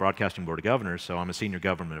member of the Broadcasting Board of Governors, so I'm a senior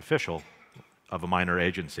government official of a minor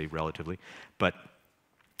agency, relatively, but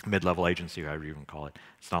mid-level agency, however you even call it.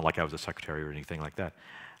 It's not like I was a secretary or anything like that.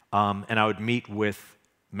 And I would meet with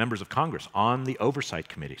members of Congress on the oversight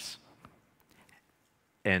committees.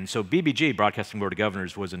 And so BBG, Broadcasting Board of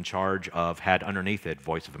Governors, was in charge of, had underneath it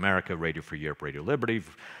Voice of America, Radio Free Europe, Radio Liberty,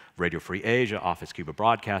 Radio Free Asia, Office Cuba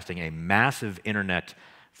Broadcasting, a massive internet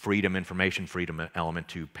freedom, information freedom element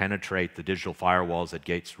to penetrate the digital firewalls that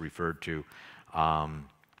Gates referred to.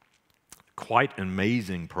 Quite an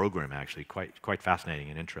amazing program, actually, quite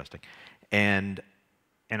fascinating and interesting. And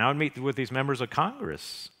I would meet with these members of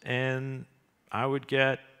Congress, and I would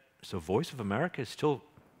get, so Voice of America is still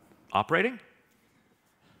operating?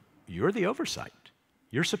 You're the oversight.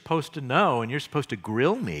 You're supposed to know, and you're supposed to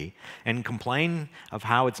grill me and complain of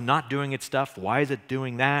how it's not doing its stuff, why is it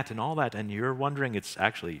doing that, and all that, and you're wondering it's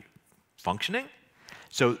actually functioning?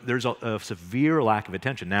 So there's a severe lack of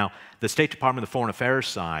attention. Now, the State Department, the Foreign Affairs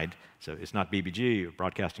side, so it's not BBG,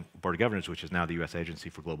 Broadcasting Board of Governors, which is now the U.S. Agency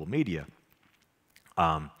for Global Media.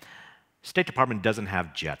 State Department doesn't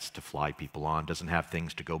have jets to fly people on, doesn't have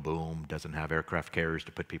things to go boom, doesn't have aircraft carriers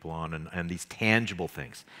to put people on, and these tangible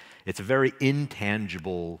things. It's a very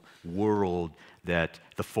intangible world that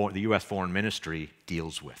the U.S. Foreign Ministry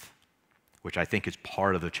deals with, which I think is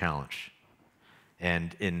part of the challenge.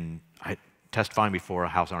 And testifying before a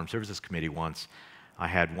House Armed Services Committee once, I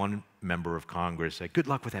had one member of Congress say, good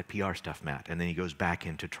luck with that PR stuff, Matt. And then he goes back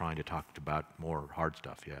into trying to talk about more hard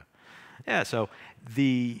stuff, Yeah, so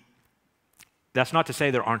that's not to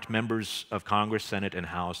say there aren't members of Congress, Senate, and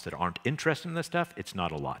House that aren't interested in this stuff. It's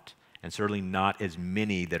not a lot. And certainly not as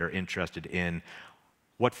many that are interested in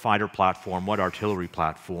what fighter platform, what artillery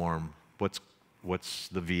platform, what's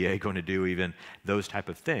the VA going to do even, those type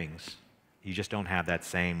of things. You just don't have that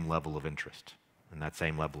same level of interest and that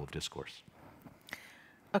same level of discourse.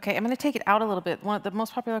 Okay, I'm going to take it out a little bit. The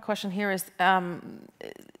most popular question here is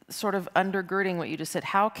sort of undergirding what you just said.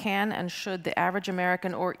 How can and should the average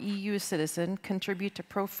American or EU citizen contribute to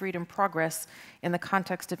pro-freedom progress in the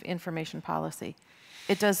context of information policy?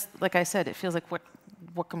 It does, like I said, it feels like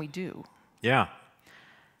what can we do? Yeah.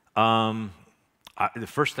 The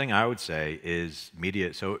first thing I would say is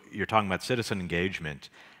media. So you're talking about citizen engagement,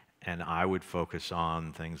 and I would focus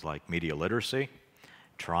on things like media literacy,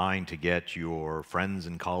 trying to get your friends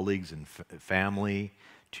and colleagues and family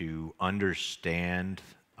to understand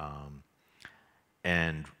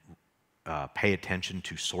and pay attention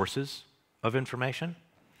to sources of information.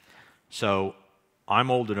 So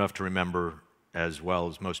I'm old enough to remember, as well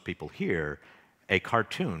as most people here, a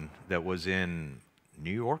cartoon that was in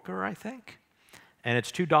New Yorker, I think, and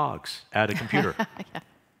it's two dogs at a computer. Yeah.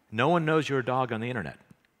 No one knows you're a dog on the internet.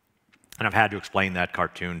 And I've had to explain that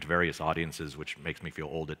cartoon to various audiences, which makes me feel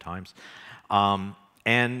old at times.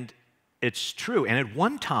 And it's true. And at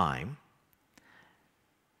one time,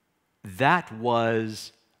 that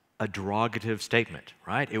was a derogative statement,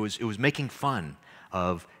 right? It was making fun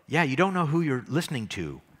of, yeah, you don't know who you're listening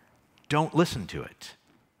to. Don't listen to it.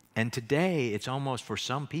 And today, it's almost, for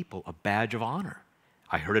some people, a badge of honor.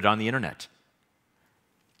 I heard it on the internet.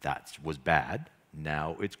 That was bad.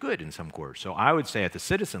 Now it's good in some quarters. So I would say at the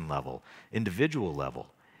citizen level, individual level,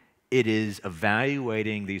 it is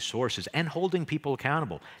evaluating these sources and holding people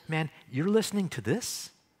accountable. Man, you're listening to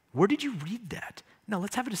this? Where did you read that? No,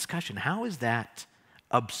 let's have a discussion. How is that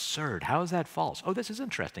absurd? How is that false? Oh, this is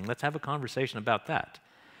interesting. Let's have a conversation about that.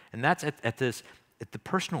 And that's at the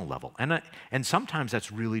personal level. And sometimes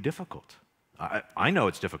that's really difficult. I know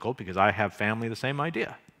it's difficult because I have family the same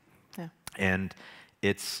idea. Yeah. And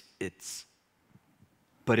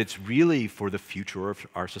but it's really for the future of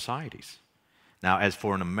our societies. Now, as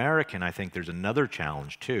for an American, I think there's another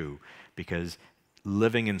challenge too, because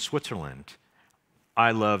living in Switzerland,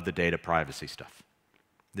 I love the data privacy stuff.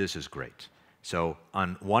 This is great. So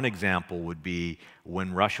one example would be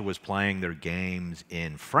when Russia was playing their games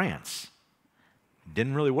in France, it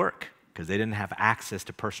didn't really work because they didn't have access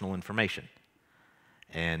to personal information.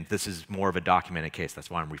 And this is more of a documented case. That's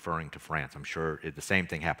why I'm referring to France. I'm sure the same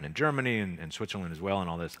thing happened in Germany and Switzerland as well and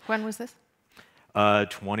all this. When was this?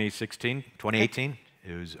 2016, 2018. Okay.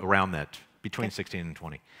 It was around that, between Okay. 16 and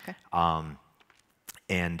 20. Okay.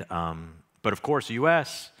 But of course, the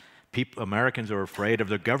U.S., Americans are afraid of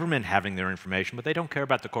the government having their information, but they don't care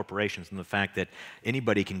about the corporations and the fact that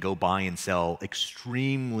anybody can go buy and sell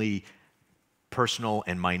extremely personal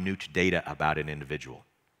and minute data about an individual.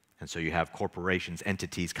 And so you have corporations,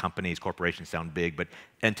 entities, companies. Corporations sound big, but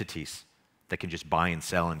entities that can just buy and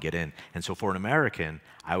sell and get in. And so for an American,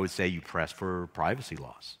 I would say you press for privacy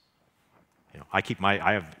laws. You know, I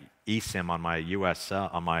have eSIM on my US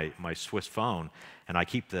on my Swiss phone, and I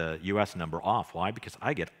keep the US number off. Why? Because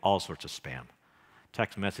I get all sorts of spam,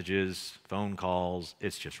 text messages, phone calls.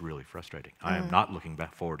 It's just really frustrating. I am not looking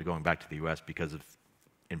forward to going back to the US because of,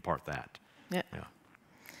 in part, that. Yeah. Yeah.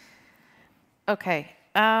 Okay.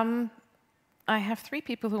 I have three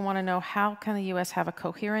people who want to know, how can the U.S. have a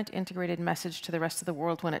coherent, integrated message to the rest of the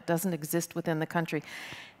world when it doesn't exist within the country?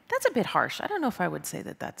 That's a bit harsh. I don't know if I would say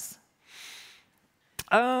that that's...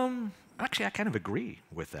 Actually, I kind of agree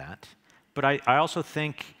with that. But I also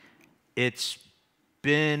think it's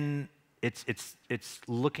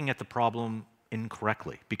looking at the problem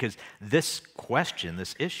incorrectly. Because this question,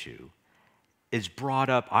 this issue, is brought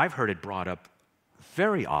up, I've heard it brought up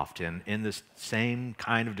very often in this same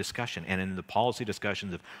kind of discussion and in the policy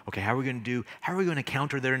discussions of, okay, how are we going to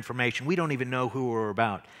counter their information? We don't even know who we're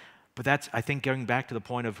about. But that's, I think, going back to the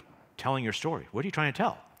point of telling your story. What are you trying to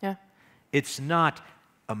tell? Yeah. It's not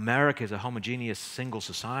America is a homogeneous single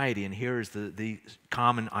society and here's the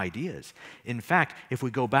common ideas. In fact, if we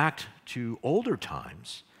go back to older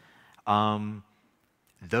times,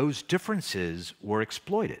 those differences were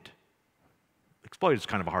exploited. Exploited is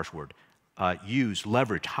kind of a harsh word. Used,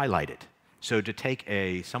 leveraged, highlighted. So to take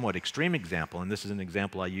a somewhat extreme example, and this is an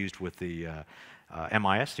example I used with the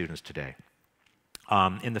MIS students today.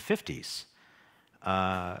 In the 50s,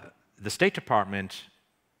 the State Department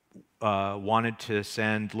wanted to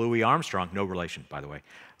send Louis Armstrong, no relation, by the way,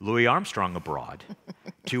 Louis Armstrong abroad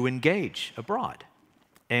to engage abroad.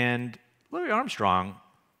 And Louis Armstrong,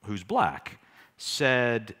 who's black,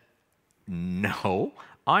 said, no,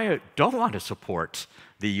 I don't want to support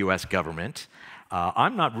the U.S. government.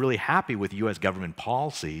 I'm not really happy with U.S. government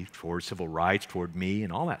policy toward civil rights, toward me,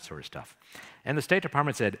 and all that sort of stuff. And the State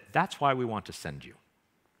Department said, that's why we want to send you.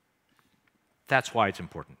 That's why it's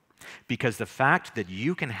important. Because the fact that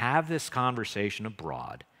you can have this conversation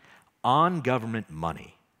abroad on government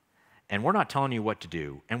money, and we're not telling you what to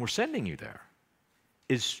do, and we're sending you there,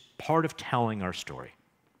 is part of telling our story.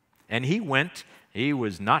 And he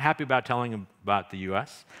was not happy about telling about the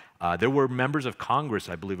U.S. There were members of Congress,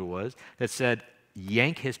 I believe it was, that said,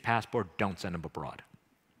 yank his passport, don't send him abroad.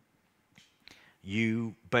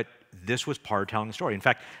 But this was part of telling the story. In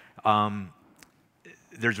fact,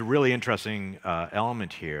 there's a really interesting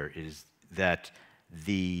element here, is that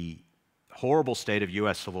the horrible state of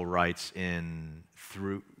U.S. civil rights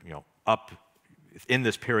up in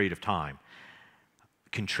this period of time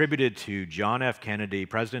contributed to John F. Kennedy,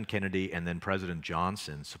 President Kennedy, and then President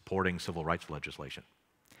Johnson supporting civil rights legislation.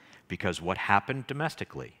 Because what happened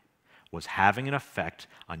domestically was having an effect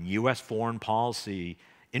on US foreign policy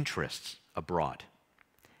interests abroad.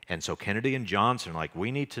 And so Kennedy and Johnson are like,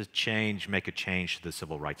 we need to make a change to the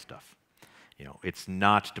civil rights stuff. You know, it's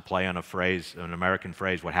not to play on a phrase, an American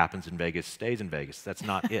phrase, what happens in Vegas stays in Vegas. That's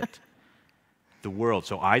not it. The world.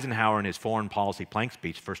 So Eisenhower in his foreign policy plank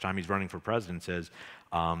speech, first time he's running for president, says,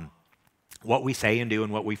 what we say and do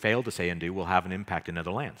and what we fail to say and do will have an impact in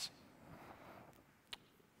other lands.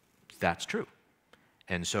 That's true.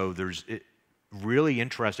 And so there's a really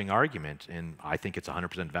interesting argument, and I think it's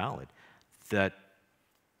 100% valid, that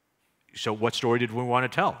so what story did we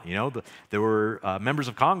want to tell? You know, there were members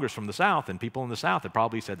of Congress from the South and people in the South that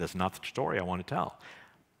probably said, that's not the story I want to tell.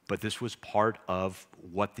 But this was part of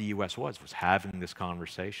what the U.S. was having this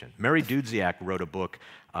conversation. Mary Dudziak wrote a book,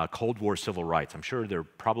 Cold War Civil Rights. I'm sure there are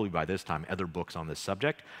probably by this time other books on this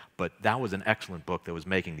subject, but that was an excellent book that was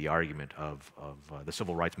making the argument of the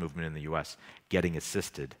civil rights movement in the U.S. getting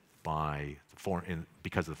assisted by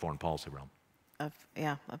because of the foreign policy realm.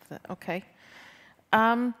 Okay.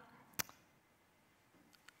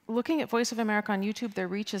 Looking at Voice of America on YouTube, their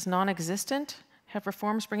reach is non-existent. Have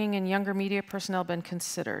reforms bringing in younger media personnel been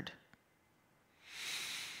considered?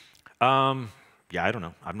 Yeah, I don't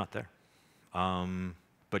know. I'm not there.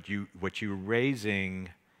 But what you're raising,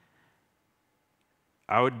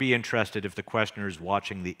 I would be interested if the questioner is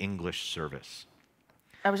watching the English service.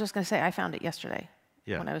 I was just going to say, I found it yesterday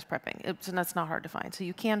when I was prepping. And that's not hard to find. So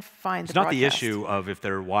you can find the broadcast. It's not the issue of if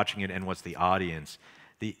they're watching it and what's the audience.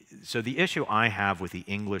 So the issue I have with the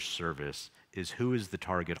English service is who is the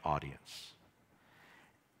target audience.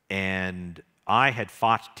 And I had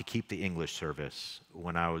fought to keep the English service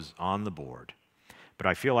when I was on the board, but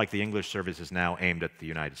I feel like the English service is now aimed at the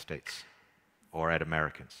United States or at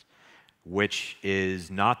Americans, which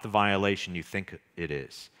is not the violation you think it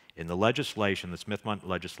is. In the legislation, the Smith-Mundt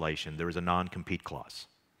legislation, there is a non-compete clause.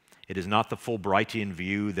 It is not the Fulbrightian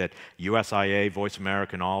view that USIA, Voice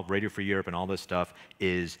America, and all, Radio Free Europe and all this stuff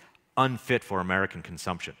is unfit for American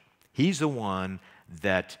consumption. He's the one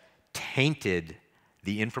that tainted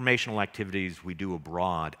the informational activities we do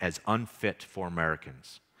abroad as unfit for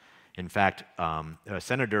Americans. In fact, a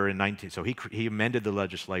senator he amended the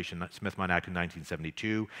legislation, that Smith-Mundt Act in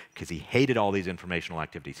 1972, because he hated all these informational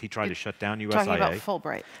activities. He tried to shut down USIA. Talking about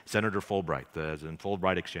Fulbright. Senator Fulbright, as in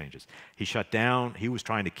Fulbright exchanges. He was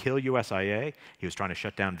trying to kill USIA. He was trying to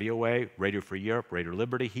shut down VOA, Radio Free Europe, Radio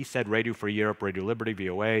Liberty. He said Radio Free Europe, Radio Liberty,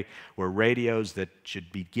 VOA were radios that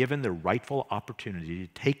should be given the rightful opportunity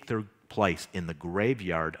to take their place in the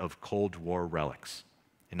graveyard of Cold War relics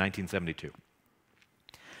in 1972.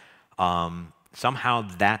 Somehow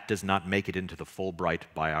that does not make it into the Fulbright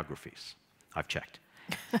biographies. I've checked.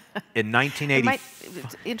 In 1980,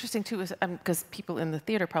 it's interesting too, because people in the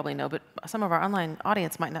theater probably know, but some of our online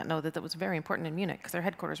audience might not know that that was very important in Munich because their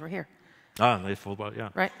headquarters were here. Fulbright, yeah.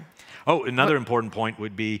 Right. Oh, another important point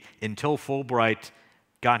would be until Fulbright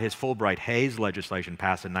got his Fulbright-Hayes legislation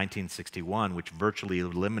passed in 1961, which virtually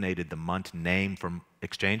eliminated the Mundt name from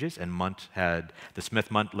exchanges, and the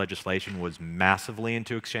Smith-Mundt legislation was massively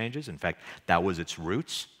into exchanges. In fact, that was its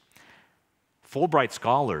roots. Fulbright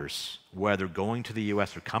scholars, whether going to the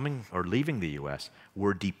U.S. or coming or leaving the U.S.,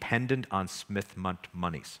 were dependent on Smith-Mundt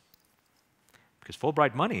monies, because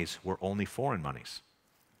Fulbright monies were only foreign monies.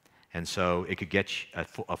 And so it could get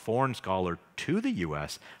a foreign scholar to the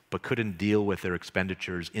U.S., but couldn't deal with their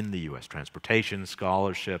expenditures in the U.S., transportation,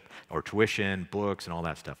 scholarship, or tuition, books, and all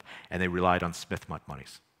that stuff. And they relied on Smith-Mundt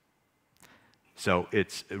monies. So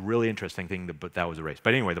it's a really interesting thing, but that was erased.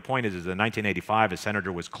 But anyway, the point is in 1985, a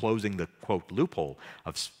senator was closing the, quote, loophole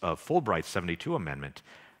of Fulbright's 72 amendment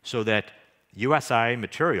so that USI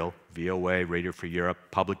material, VOA, Radio Free Europe,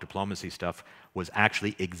 public diplomacy stuff, was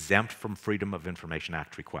actually exempt from Freedom of Information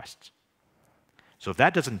Act requests. So if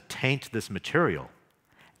that doesn't taint this material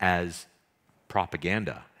as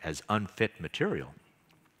propaganda, as unfit material,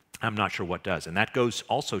 I'm not sure what does. And that goes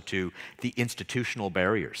also to the institutional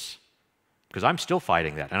barriers, because I'm still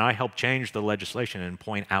fighting that, and I helped change the legislation and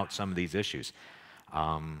point out some of these issues.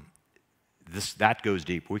 That goes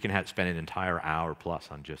deep. We can spend an entire hour plus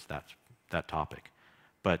on just that topic.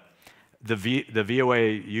 But the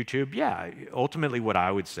VOA YouTube, yeah, ultimately what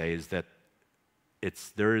I would say is that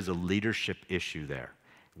there is a leadership issue there.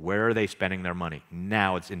 Where are they spending their money?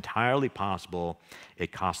 Now, it's entirely possible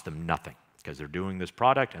it costs them nothing because they're doing this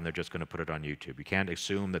product and they're just going to put it on YouTube. You can't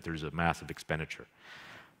assume that there's a massive expenditure.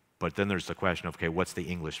 But then there's the question of, okay, what's the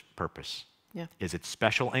English purpose? Yeah. Is it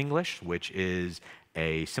special English, which is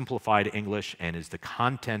a simplified English and is the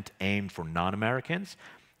content aimed for non-Americans?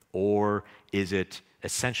 Or is it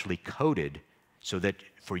essentially coded so that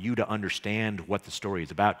for you to understand what the story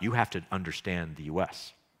is about, you have to understand the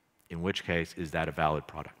US? In which case, is that a valid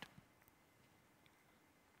product?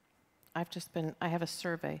 I have a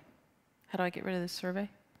survey. How do I get rid of this survey?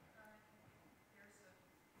 There's a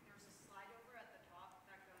slide over at the top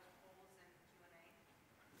that goes polls and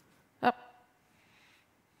Q&A. Oh.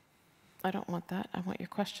 I don't want that. I want your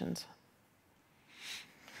questions.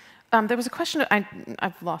 There was a question,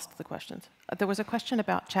 I've lost the questions. There was a question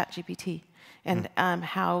about ChatGPT and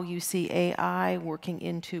how you see AI working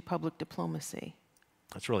into public diplomacy.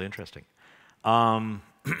 That's really interesting. But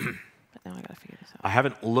now I gotta figure this out. I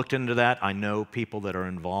haven't looked into that. I know people that are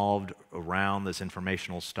involved around this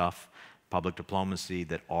informational stuff, public diplomacy,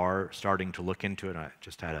 that are starting to look into it. I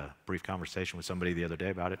just had a brief conversation with somebody the other day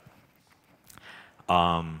about it.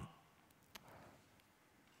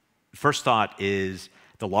 First thought is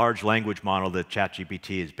the large language model that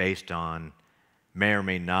ChatGPT is based on may or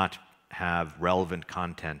may not have relevant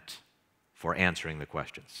content for answering the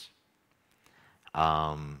questions.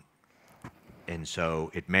 And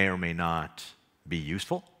so it may or may not be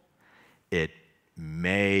useful. It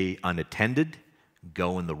may, unattended,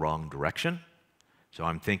 go in the wrong direction. So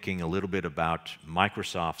I'm thinking a little bit about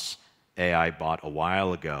Microsoft's AI bot a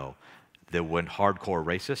while ago that went hardcore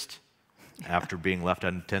racist after being left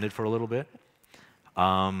unattended for a little bit.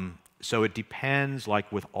 So it depends, like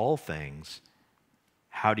with all things,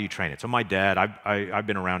 how do you train it? So my dad, I've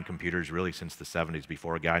been around computers really since the 70s,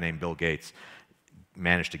 before a guy named Bill Gates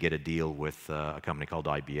managed to get a deal with a company called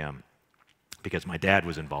IBM, because my dad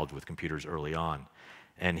was involved with computers early on.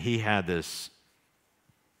 And he had this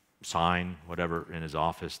sign, whatever, in his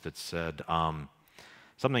office that said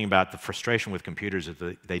something about the frustration with computers is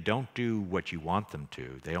that they don't do what you want them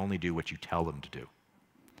to, they only do what you tell them to do.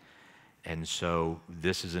 And so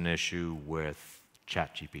this is an issue with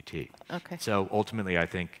ChatGPT. Okay. So ultimately, I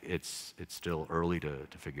think it's still early to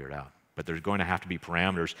figure it out. But there's going to have to be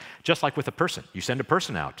parameters, just like with a person. You send a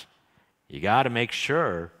person out, you got to make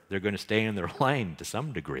sure they're going to stay in their lane to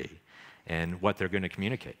some degree and what they're going to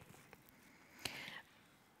communicate.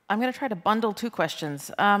 I'm going to try to bundle two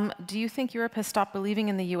questions. Do you think Europe has stopped believing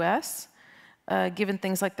in the US, given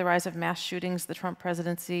things like the rise of mass shootings, the Trump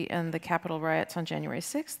presidency, and the Capitol riots on January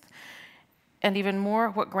 6th? And even more,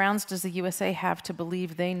 what grounds does the USA have to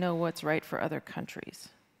believe they know what's right for other countries?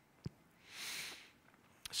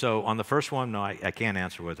 So on the first one, no, I can't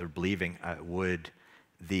answer whether believing. Would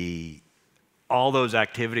all those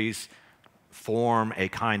activities form a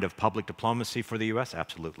kind of public diplomacy for the US?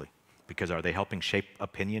 Absolutely. Because are they helping shape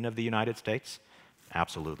opinion of the United States?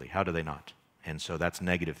 Absolutely. How do they not? And so that's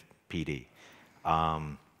negative PD.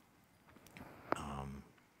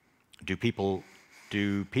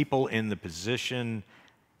 Do people in positions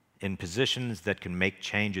that can make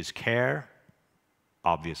changes care?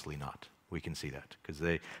 Obviously not. We can see that because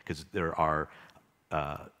there are.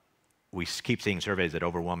 We keep seeing surveys that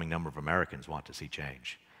overwhelming number of Americans want to see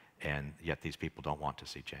change, and yet these people don't want to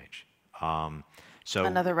see change. So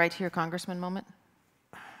another right here, Congressman moment.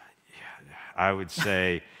 I would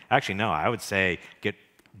say, actually no, I would say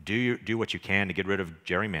do what you can to get rid of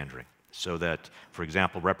gerrymandering, so that, for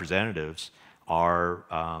example, representatives are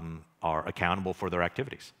accountable for their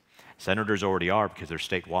activities. Senators already are because they're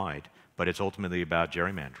statewide, but it's ultimately about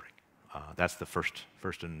gerrymandering. That's the first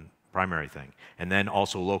and primary thing. And then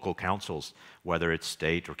also local councils, whether it's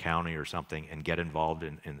state or county or something, and get involved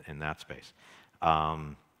in that space.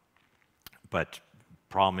 But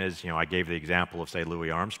problem is, I gave the example of, say, Louis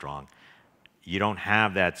Armstrong. You don't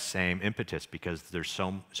have that same impetus because there's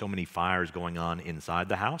so many fires going on inside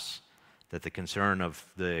the house that the concern of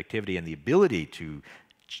the activity and the ability to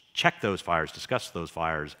check those fires, discuss those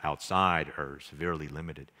fires outside are severely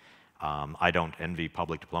limited. I don't envy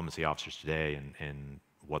public diplomacy officers today and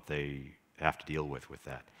what they have to deal with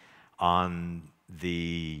that. On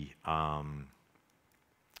the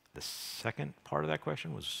second part of that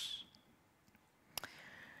question was?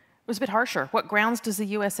 It was a bit harsher. What grounds does the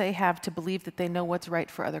USA have to believe that they know what's right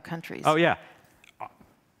for other countries? Oh, yeah.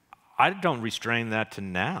 I don't restrain that to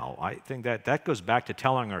now. I think that goes back to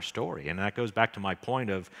telling our story, and that goes back to my point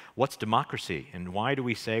of what's democracy, and why do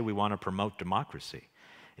we say we want to promote democracy?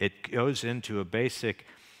 It goes into a basic,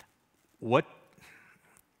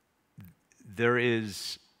 there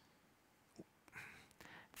is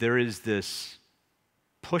this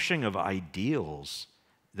pushing of ideals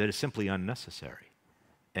that is simply unnecessary.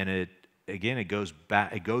 And it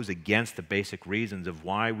goes against the basic reasons of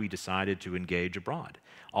why we decided to engage abroad.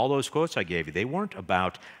 All those quotes I gave you, they weren't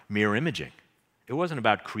about mirror imaging. It wasn't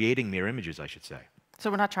about creating mirror images, I should say.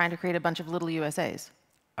 So we're not trying to create a bunch of little USAs.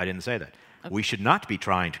 I didn't say that. Okay. We should not be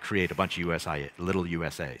trying to create a bunch of little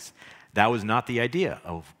USAs. That was not the idea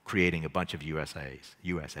of creating a bunch of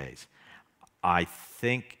USAs. I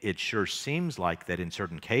think it sure seems like that in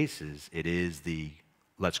certain cases it is the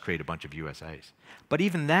let's create a bunch of USAs. But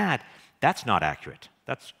even that's not accurate.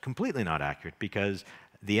 That's completely not accurate because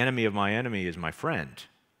the enemy of my enemy is my friend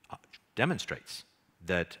demonstrates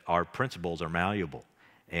that our principles are malleable.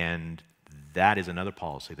 And that is another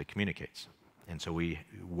policy that communicates. And so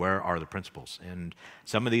where are the principles? And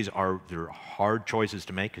some of these they're hard choices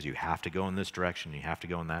to make because you have to go in this direction, you have to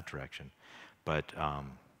go in that direction. But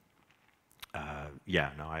yeah,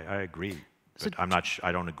 no, I agree. But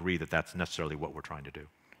I don't agree that that's necessarily what we're trying to do.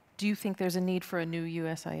 Do you think there's a need for a new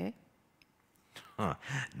USIA?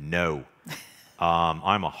 No.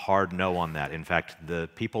 I'm a hard no on that. In fact, the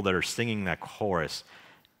people that are singing that chorus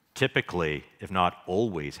typically, if not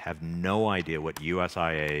always, have no idea what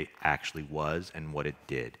USIA actually was and what it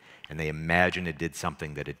did. And they imagine it did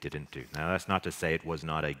something that it didn't do. Now, that's not to say it was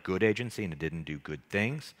not a good agency and it didn't do good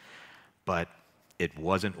things, but it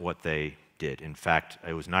wasn't what they did. In fact,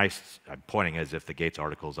 it was nice, I'm pointing as if the Gates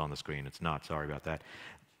article is on the screen. It's not, sorry about that.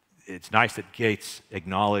 It's nice that Gates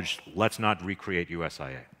acknowledged, let's not recreate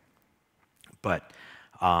USIA. But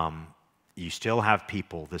you still have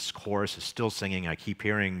people, this chorus is still singing, I keep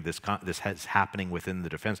hearing this is happening within the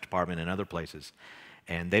Defense Department and other places,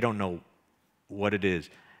 and they don't know what it is,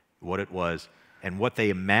 what it was, and what they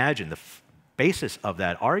imagine. The basis of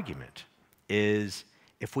that argument is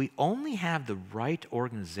if we only have the right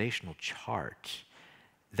organizational chart,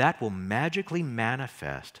 that will magically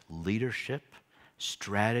manifest leadership,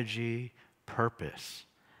 strategy, purpose,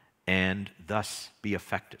 and thus be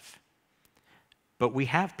effective. But we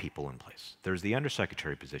have people in place. There's the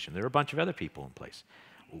undersecretary position. There are a bunch of other people in place.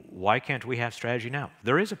 Why can't we have strategy now?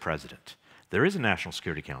 There is a president. There is a National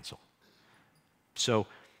Security Council. So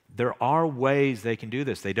there are ways they can do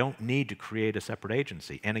this. They don't need to create a separate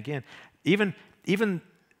agency. And again, so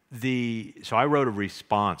I wrote a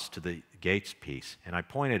response to the Gates piece, and I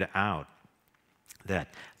pointed out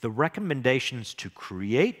that the recommendations to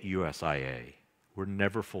create USIA were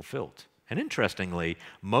never fulfilled. And interestingly,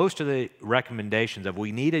 most of the recommendations of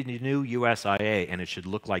we need a new USIA and it should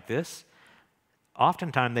look like this,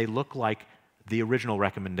 oftentimes they look like the original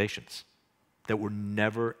recommendations that were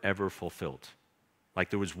never, ever fulfilled. Like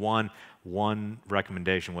there was one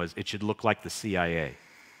recommendation was it should look like the CIA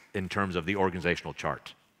in terms of the organizational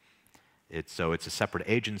chart. So it's a separate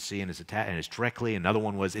agency and it's directly, another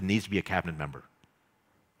one was it needs to be a cabinet member.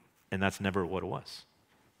 And that's never what it was.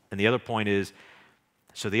 And the other point is,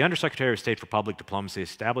 so the Undersecretary of State for Public Diplomacy,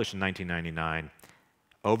 established in 1999,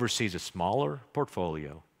 oversees a smaller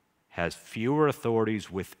portfolio, has fewer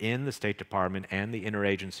authorities within the State Department and the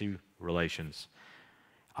interagency relations,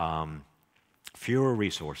 fewer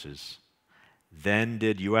resources, then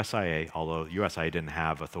did USIA, although USIA didn't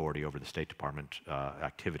have authority over the State Department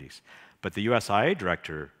activities. But the USIA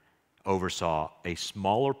director oversaw a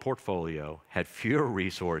smaller portfolio, had fewer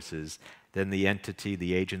resources than the entity,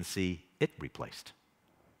 the agency it replaced.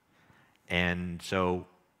 And so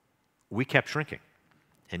we kept shrinking.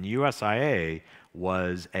 And USIA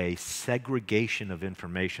was a segregation of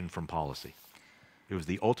information from policy. It was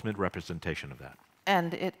the ultimate representation of that.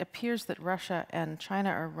 And it appears that Russia and China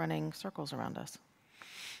are running circles around us.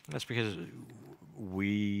 That's because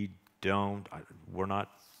we're not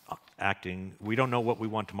acting, we don't know what we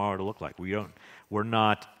want tomorrow to look like. We're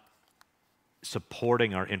not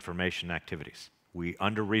supporting our information activities. We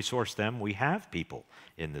under-resource them. We have people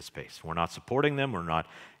in this space. We're not supporting them. We're not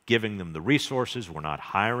giving them the resources. We're not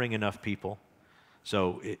hiring enough people.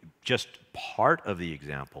 So just part of the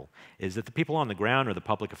example is that the people on the ground are the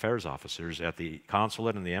public affairs officers at the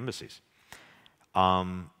consulate and the embassies.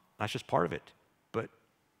 That's just part of it. But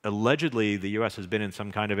allegedly, the U.S. has been in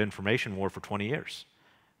some kind of information war for 20 years.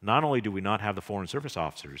 Not only do we not have the Foreign Service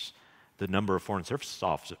officers, the number of Foreign Service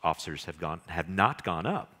officers have not gone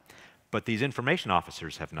up. But these information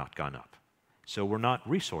officers have not gone up. So we're not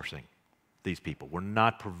resourcing these people. We're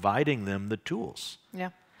not providing them the tools. Yeah.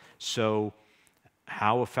 So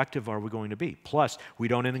how effective are we going to be? Plus, we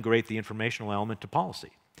don't integrate the informational element to policy.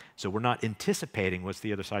 So we're not anticipating what's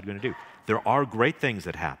the other side going to do. There are great things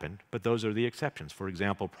that happen, but those are the exceptions. For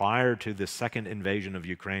example, prior to the second invasion of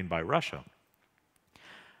Ukraine by Russia,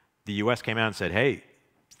 the U.S. came out and said, hey,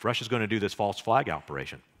 Russia's going to do this false flag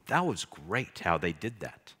operation. That was great how they did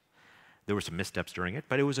that. There were some missteps during it,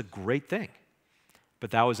 but it was a great thing.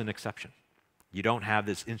 But that was an exception. You don't have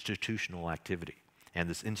this institutional activity and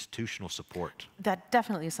this institutional support. That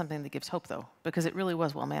definitely is something that gives hope, though, because it really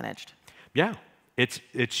was well managed. Yeah,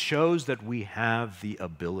 It shows that we have the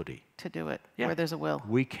ability. To do it, Yeah. where there's a will.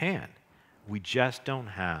 We can. We just don't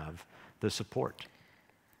have the support.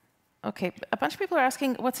 Okay, a bunch of people are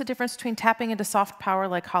asking, what's the difference between tapping into soft power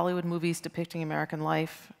like Hollywood movies depicting American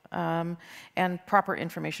life and proper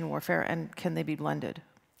information warfare, and can they be blended?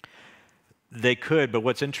 They could, but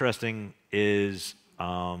what's interesting is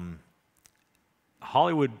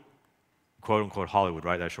Hollywood, quote unquote Hollywood,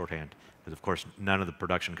 right? That's shorthand. Because of course, none of the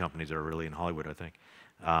production companies are really in Hollywood, I think,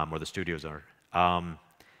 or the studios are.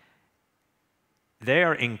 They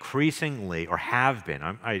are increasingly, or have been,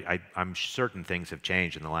 I'm certain things have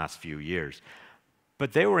changed in the last few years,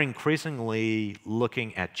 but they were increasingly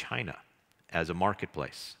looking at China as a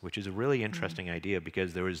marketplace, which is a really interesting idea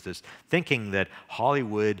because there was this thinking that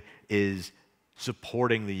Hollywood is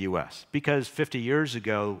supporting the US. Because 50 years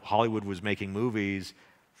ago, Hollywood was making movies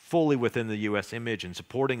fully within the US image and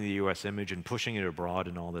supporting the US image and pushing it abroad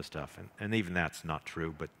and all this stuff. And even that's not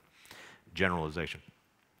true, but generalization.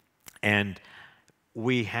 And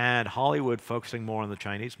we had Hollywood focusing more on the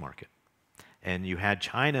Chinese market. And you had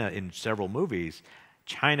China in several movies,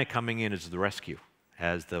 China coming in as the rescue,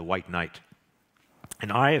 as the white knight.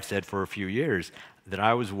 And I have said for a few years that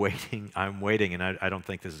I'm waiting, and I don't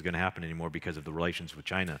think this is going to happen anymore because of the relations with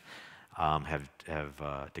China have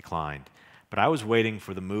declined. But I was waiting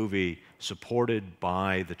for the movie supported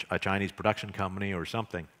by a Chinese production company or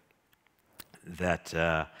something that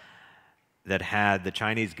had the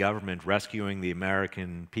Chinese government rescuing the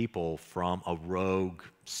American people from a rogue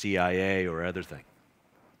CIA or other thing.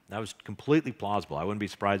 That was completely plausible. I wouldn't be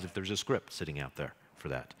surprised if there's a script sitting out there for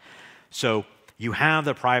that. So you have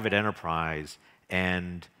the private enterprise,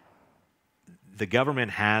 and the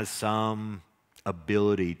government has some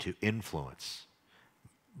ability to influence,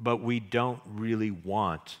 but we don't really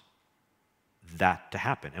want that to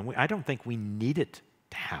happen. And I don't think we need it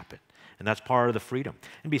to happen. And that's part of the freedom.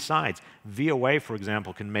 And besides, VOA, for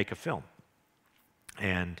example, can make a film.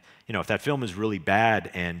 And if that film is really bad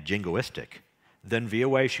and jingoistic, then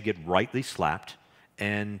VOA should get rightly slapped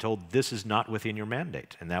and told this is not within your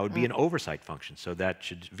mandate. And that would be an oversight function. So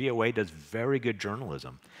VOA does very good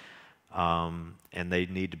journalism. And they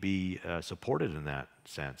need to be supported in that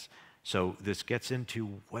sense. So this gets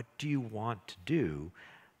into what do you want to do?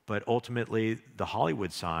 But ultimately, the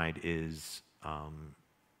Hollywood side is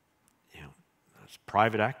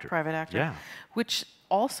private actor. Private actor. Yeah. Which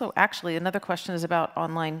also, actually, another question is about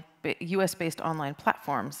US-based online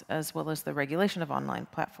platforms, as well as the regulation of online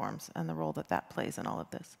platforms and the role that plays in all of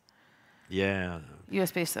this. Yeah.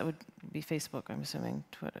 US-based, that would be Facebook, I'm assuming,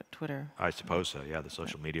 Twitter. I suppose so, yeah, the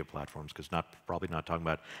social media platforms, because probably not talking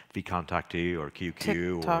about VKontakte or QQ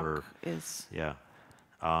TikTok or... is... Yeah.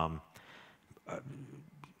 I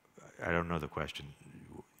don't know the question.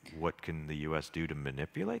 What can the US do to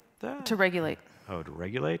manipulate that? To regulate. Oh, to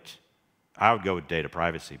regulate? I would go with data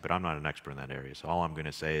privacy, but I'm not an expert in that area. So all I'm going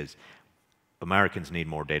to say is Americans need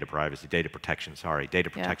more data protection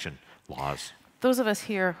laws. Those of us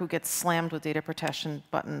here who get slammed with data protection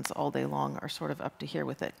buttons all day long are sort of up to here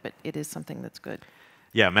with it, but it is something that's good.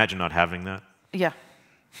 Yeah, imagine not having that. Yeah.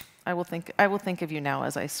 I will think of you now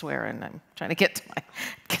as I swear, and I'm trying to get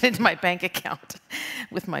into my bank account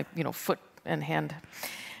with my foot and hand.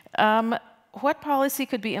 What policy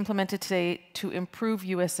could be implemented today to improve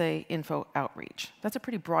USA info outreach? That's a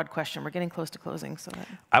pretty broad question. We're getting close to closing, so.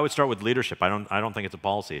 I would start with leadership. I don't think it's a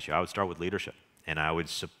policy issue. I would start with leadership, and I would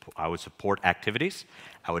support activities.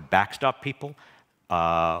 I would backstop people.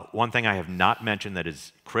 One thing I have not mentioned that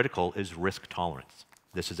is critical is risk tolerance.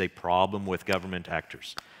 This is a problem with government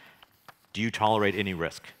actors. Do you tolerate any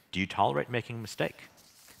risk? Do you tolerate making a mistake?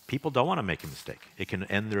 People don't want to make a mistake. It can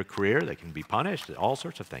end their career. They can be punished, all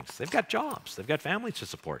sorts of things. They've got jobs. They've got families to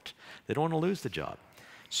support. They don't want to lose the job.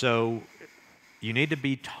 So you need to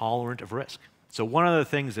be tolerant of risk. So one of the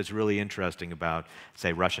things that's really interesting about,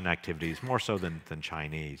 say, Russian activities, more so than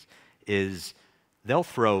Chinese, is they'll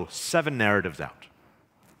throw 7 narratives out.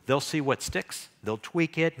 They'll see what sticks. They'll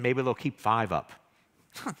tweak it. Maybe they'll keep 5 up.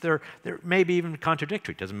 They're maybe even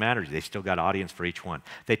contradictory. It doesn't matter. They still got audience for each one.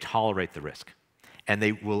 They tolerate the risk. And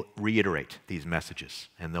they will reiterate these messages,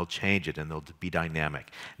 and they'll change it, and they'll be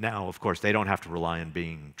dynamic. Now, of course, they don't have to rely on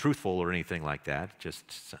being truthful or anything like that,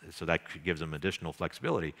 just so that gives them additional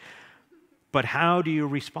flexibility. But how do you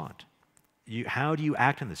respond? How do you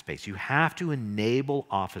act in this space? You have to enable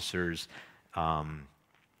officers, and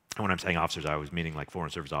when I'm saying officers, I was meaning like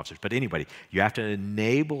Foreign Service officers, but anybody, you have to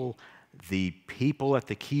enable the people at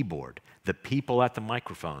the keyboard, the people at the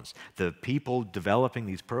microphones, the people developing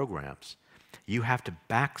these programs. You have to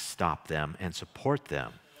backstop them and support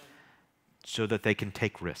them so that they can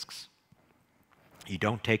take risks. You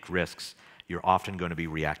don't take risks you're often going to be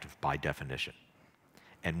reactive by definition.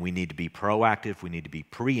 And we need to be proactive, we need to be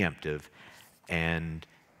preemptive, and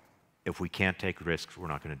if we can't take risks, we're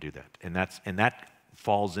not going to do that. And that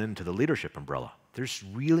falls into the leadership umbrella. There's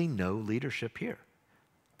really no leadership here.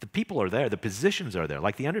 The people are there, the positions are there,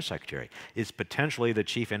 like the undersecretary is potentially the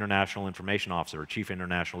chief international information officer or chief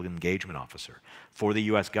international engagement officer for the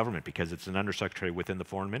US government because it's an undersecretary within the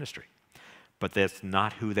foreign ministry. But that's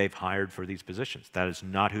not who they've hired for these positions. That is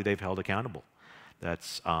not who they've held accountable.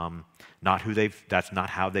 That's not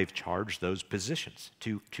how they've charged those positions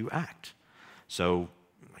to act. So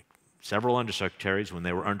several undersecretaries, when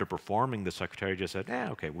they were underperforming, the secretary just said,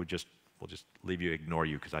 okay, we'll just leave you, ignore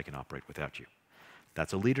you, because I can operate without you.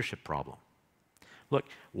 That's a leadership problem. Look,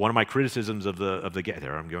 one of my criticisms of the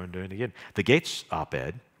there I'm going to do it again. The Gates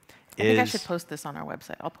op-ed I think I should post this on our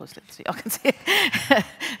website. I'll post it so y'all can see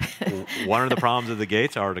it. One of the problems of the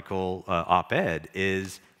Gates article op-ed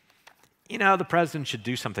is, the president should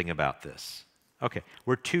do something about this. Okay,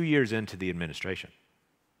 we're 2 years into the administration.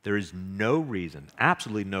 There is no reason,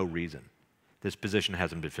 absolutely no reason, this position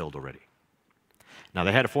hasn't been filled already. Now,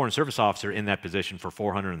 they had a Foreign Service officer in that position for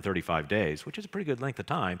 435 days, which is a pretty good length of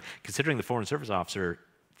time, considering the Foreign Service officer,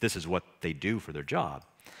 this is what they do for their job.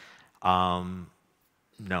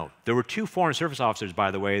 No. There were 2 Foreign Service officers,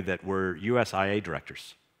 by the way, that were USIA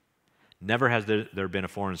directors. Never has there been a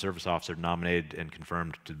Foreign Service officer nominated and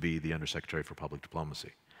confirmed to be the Undersecretary for Public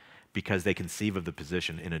Diplomacy, because they conceive of the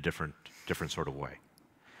position in a different sort of way.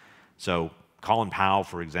 So Colin Powell,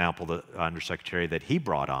 for example, the Undersecretary that he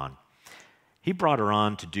brought her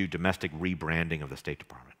on to do domestic rebranding of the State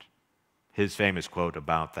Department. His famous quote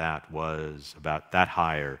about that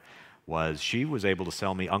hire was, she was able to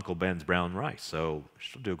sell me Uncle Ben's brown rice, so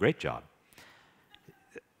she'll do a great job.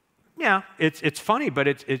 Yeah, it's funny, but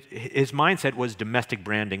his mindset was domestic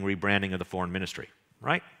branding, rebranding of the foreign ministry,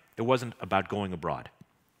 right? It wasn't about going abroad.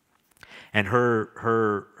 And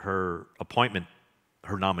her appointment,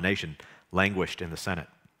 her nomination, languished in the Senate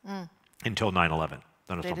until 9/11.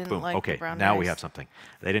 They didn't boom, like okay, the brown now we rice. have something.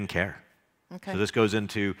 They didn't care. Okay. So this goes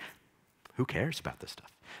into, who cares about this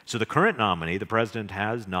stuff? So the current nominee, the president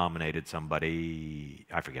has nominated somebody,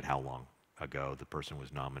 I forget how long ago the person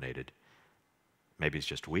was nominated. Maybe it's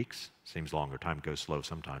just weeks. Seems longer. Time goes slow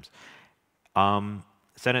sometimes.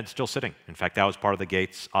 Senate's still sitting. In fact, that was part of the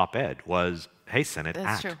Gates op-ed was, hey, Senate,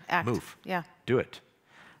 That's true. Act. Move, Yeah. do it.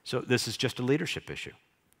 So this is just a leadership issue.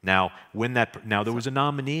 Now, there was a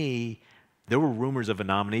nominee, there were rumors of a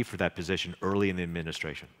nominee for that position early in the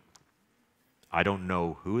administration. I don't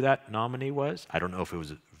know who that nominee was. I don't know if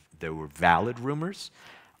there were valid rumors.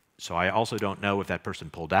 So I also don't know if that person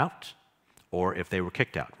pulled out or if they were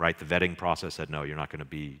kicked out, right? The vetting process said, no, you're not going to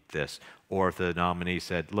be this. Or if the nominee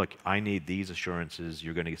said, look, I need these assurances.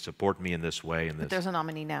 You're going to support me in this way and this. But there's a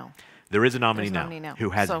nominee now. There is a nominee, There's a nominee now who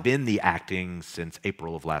has So- been the acting since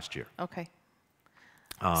April of last year. Okay.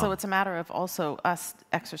 So it's a matter of also us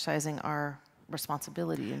exercising our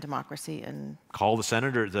responsibility in democracy and Call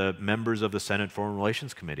the members of the Senate Foreign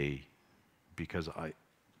Relations Committee, because I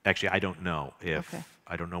don't know if, Okay.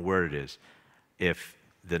 I don't know where it is, if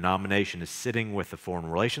the nomination is sitting with the Foreign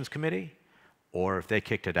Relations Committee, or if they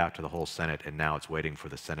kicked it out to the whole Senate and now it's waiting for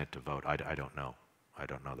the Senate to vote. I don't know. I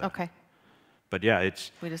don't know that. okay. But yeah,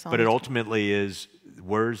 We just all but need it to- ultimately is,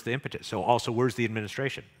 where's the impetus? So also, where's the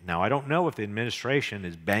administration? Now, I don't know if the administration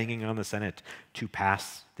is banging on the Senate to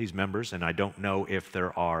pass these members, and I don't know if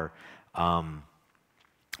there are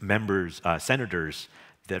senators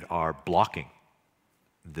that are blocking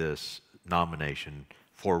this nomination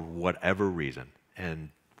for whatever reason.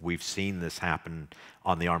 And we've seen this happen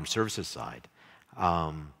on the armed services side.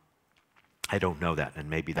 I don't know that, and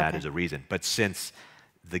maybe that Okay. is a reason. But since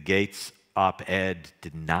the Gates op-ed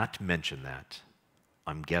did not mention that,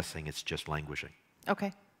 I'm guessing it's just languishing.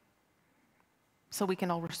 Okay. So we can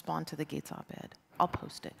all respond to the Gates op-ed. I'll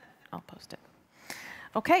post it.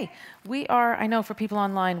 Okay, I know for people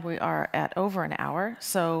online, we are at over an hour,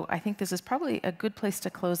 so I think this is probably a good place to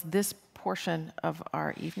close this portion of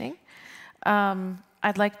our evening.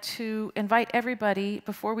 I'd like to invite everybody,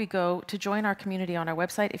 before we go, to join our community on our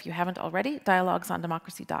website if you haven't already,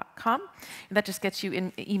 dialoguesondemocracy.com. That just gets you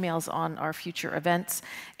in emails on our future events.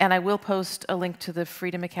 And I will post a link to the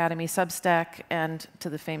Freedom Academy Substack and to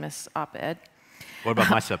the famous op-ed. What about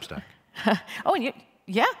my Substack? Oh, and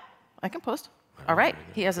yeah, I can post. All right,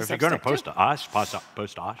 he has a Substack If you're going to post too. to us, post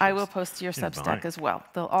to us. I will post to your Yeah, Substack fine. as well.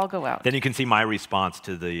 They'll all go out. Then you can see my response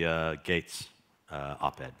to the Gates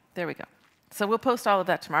op-ed. There we go. So we'll post all of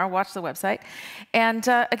that tomorrow. Watch the website. And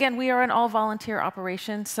again, we are an all-volunteer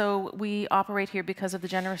operation, so we operate here because of the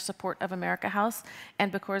generous support of America House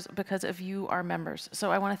and because of you, our members.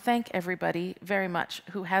 So I want to thank everybody very much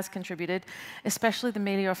who has contributed, especially the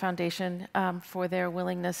Melior Foundation for their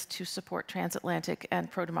willingness to support transatlantic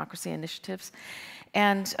and pro-democracy initiatives.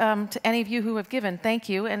 And to any of you who have given, thank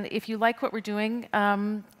you. And if you like what we're doing,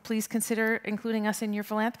 please consider including us in your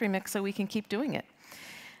philanthropy mix so we can keep doing it.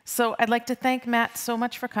 So I'd like to thank Matt so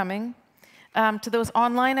much for coming. To those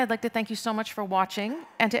online, I'd like to thank you so much for watching.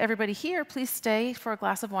 And to everybody here, please stay for a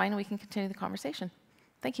glass of wine and we can continue the conversation.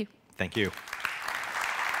 Thank you. Thank you.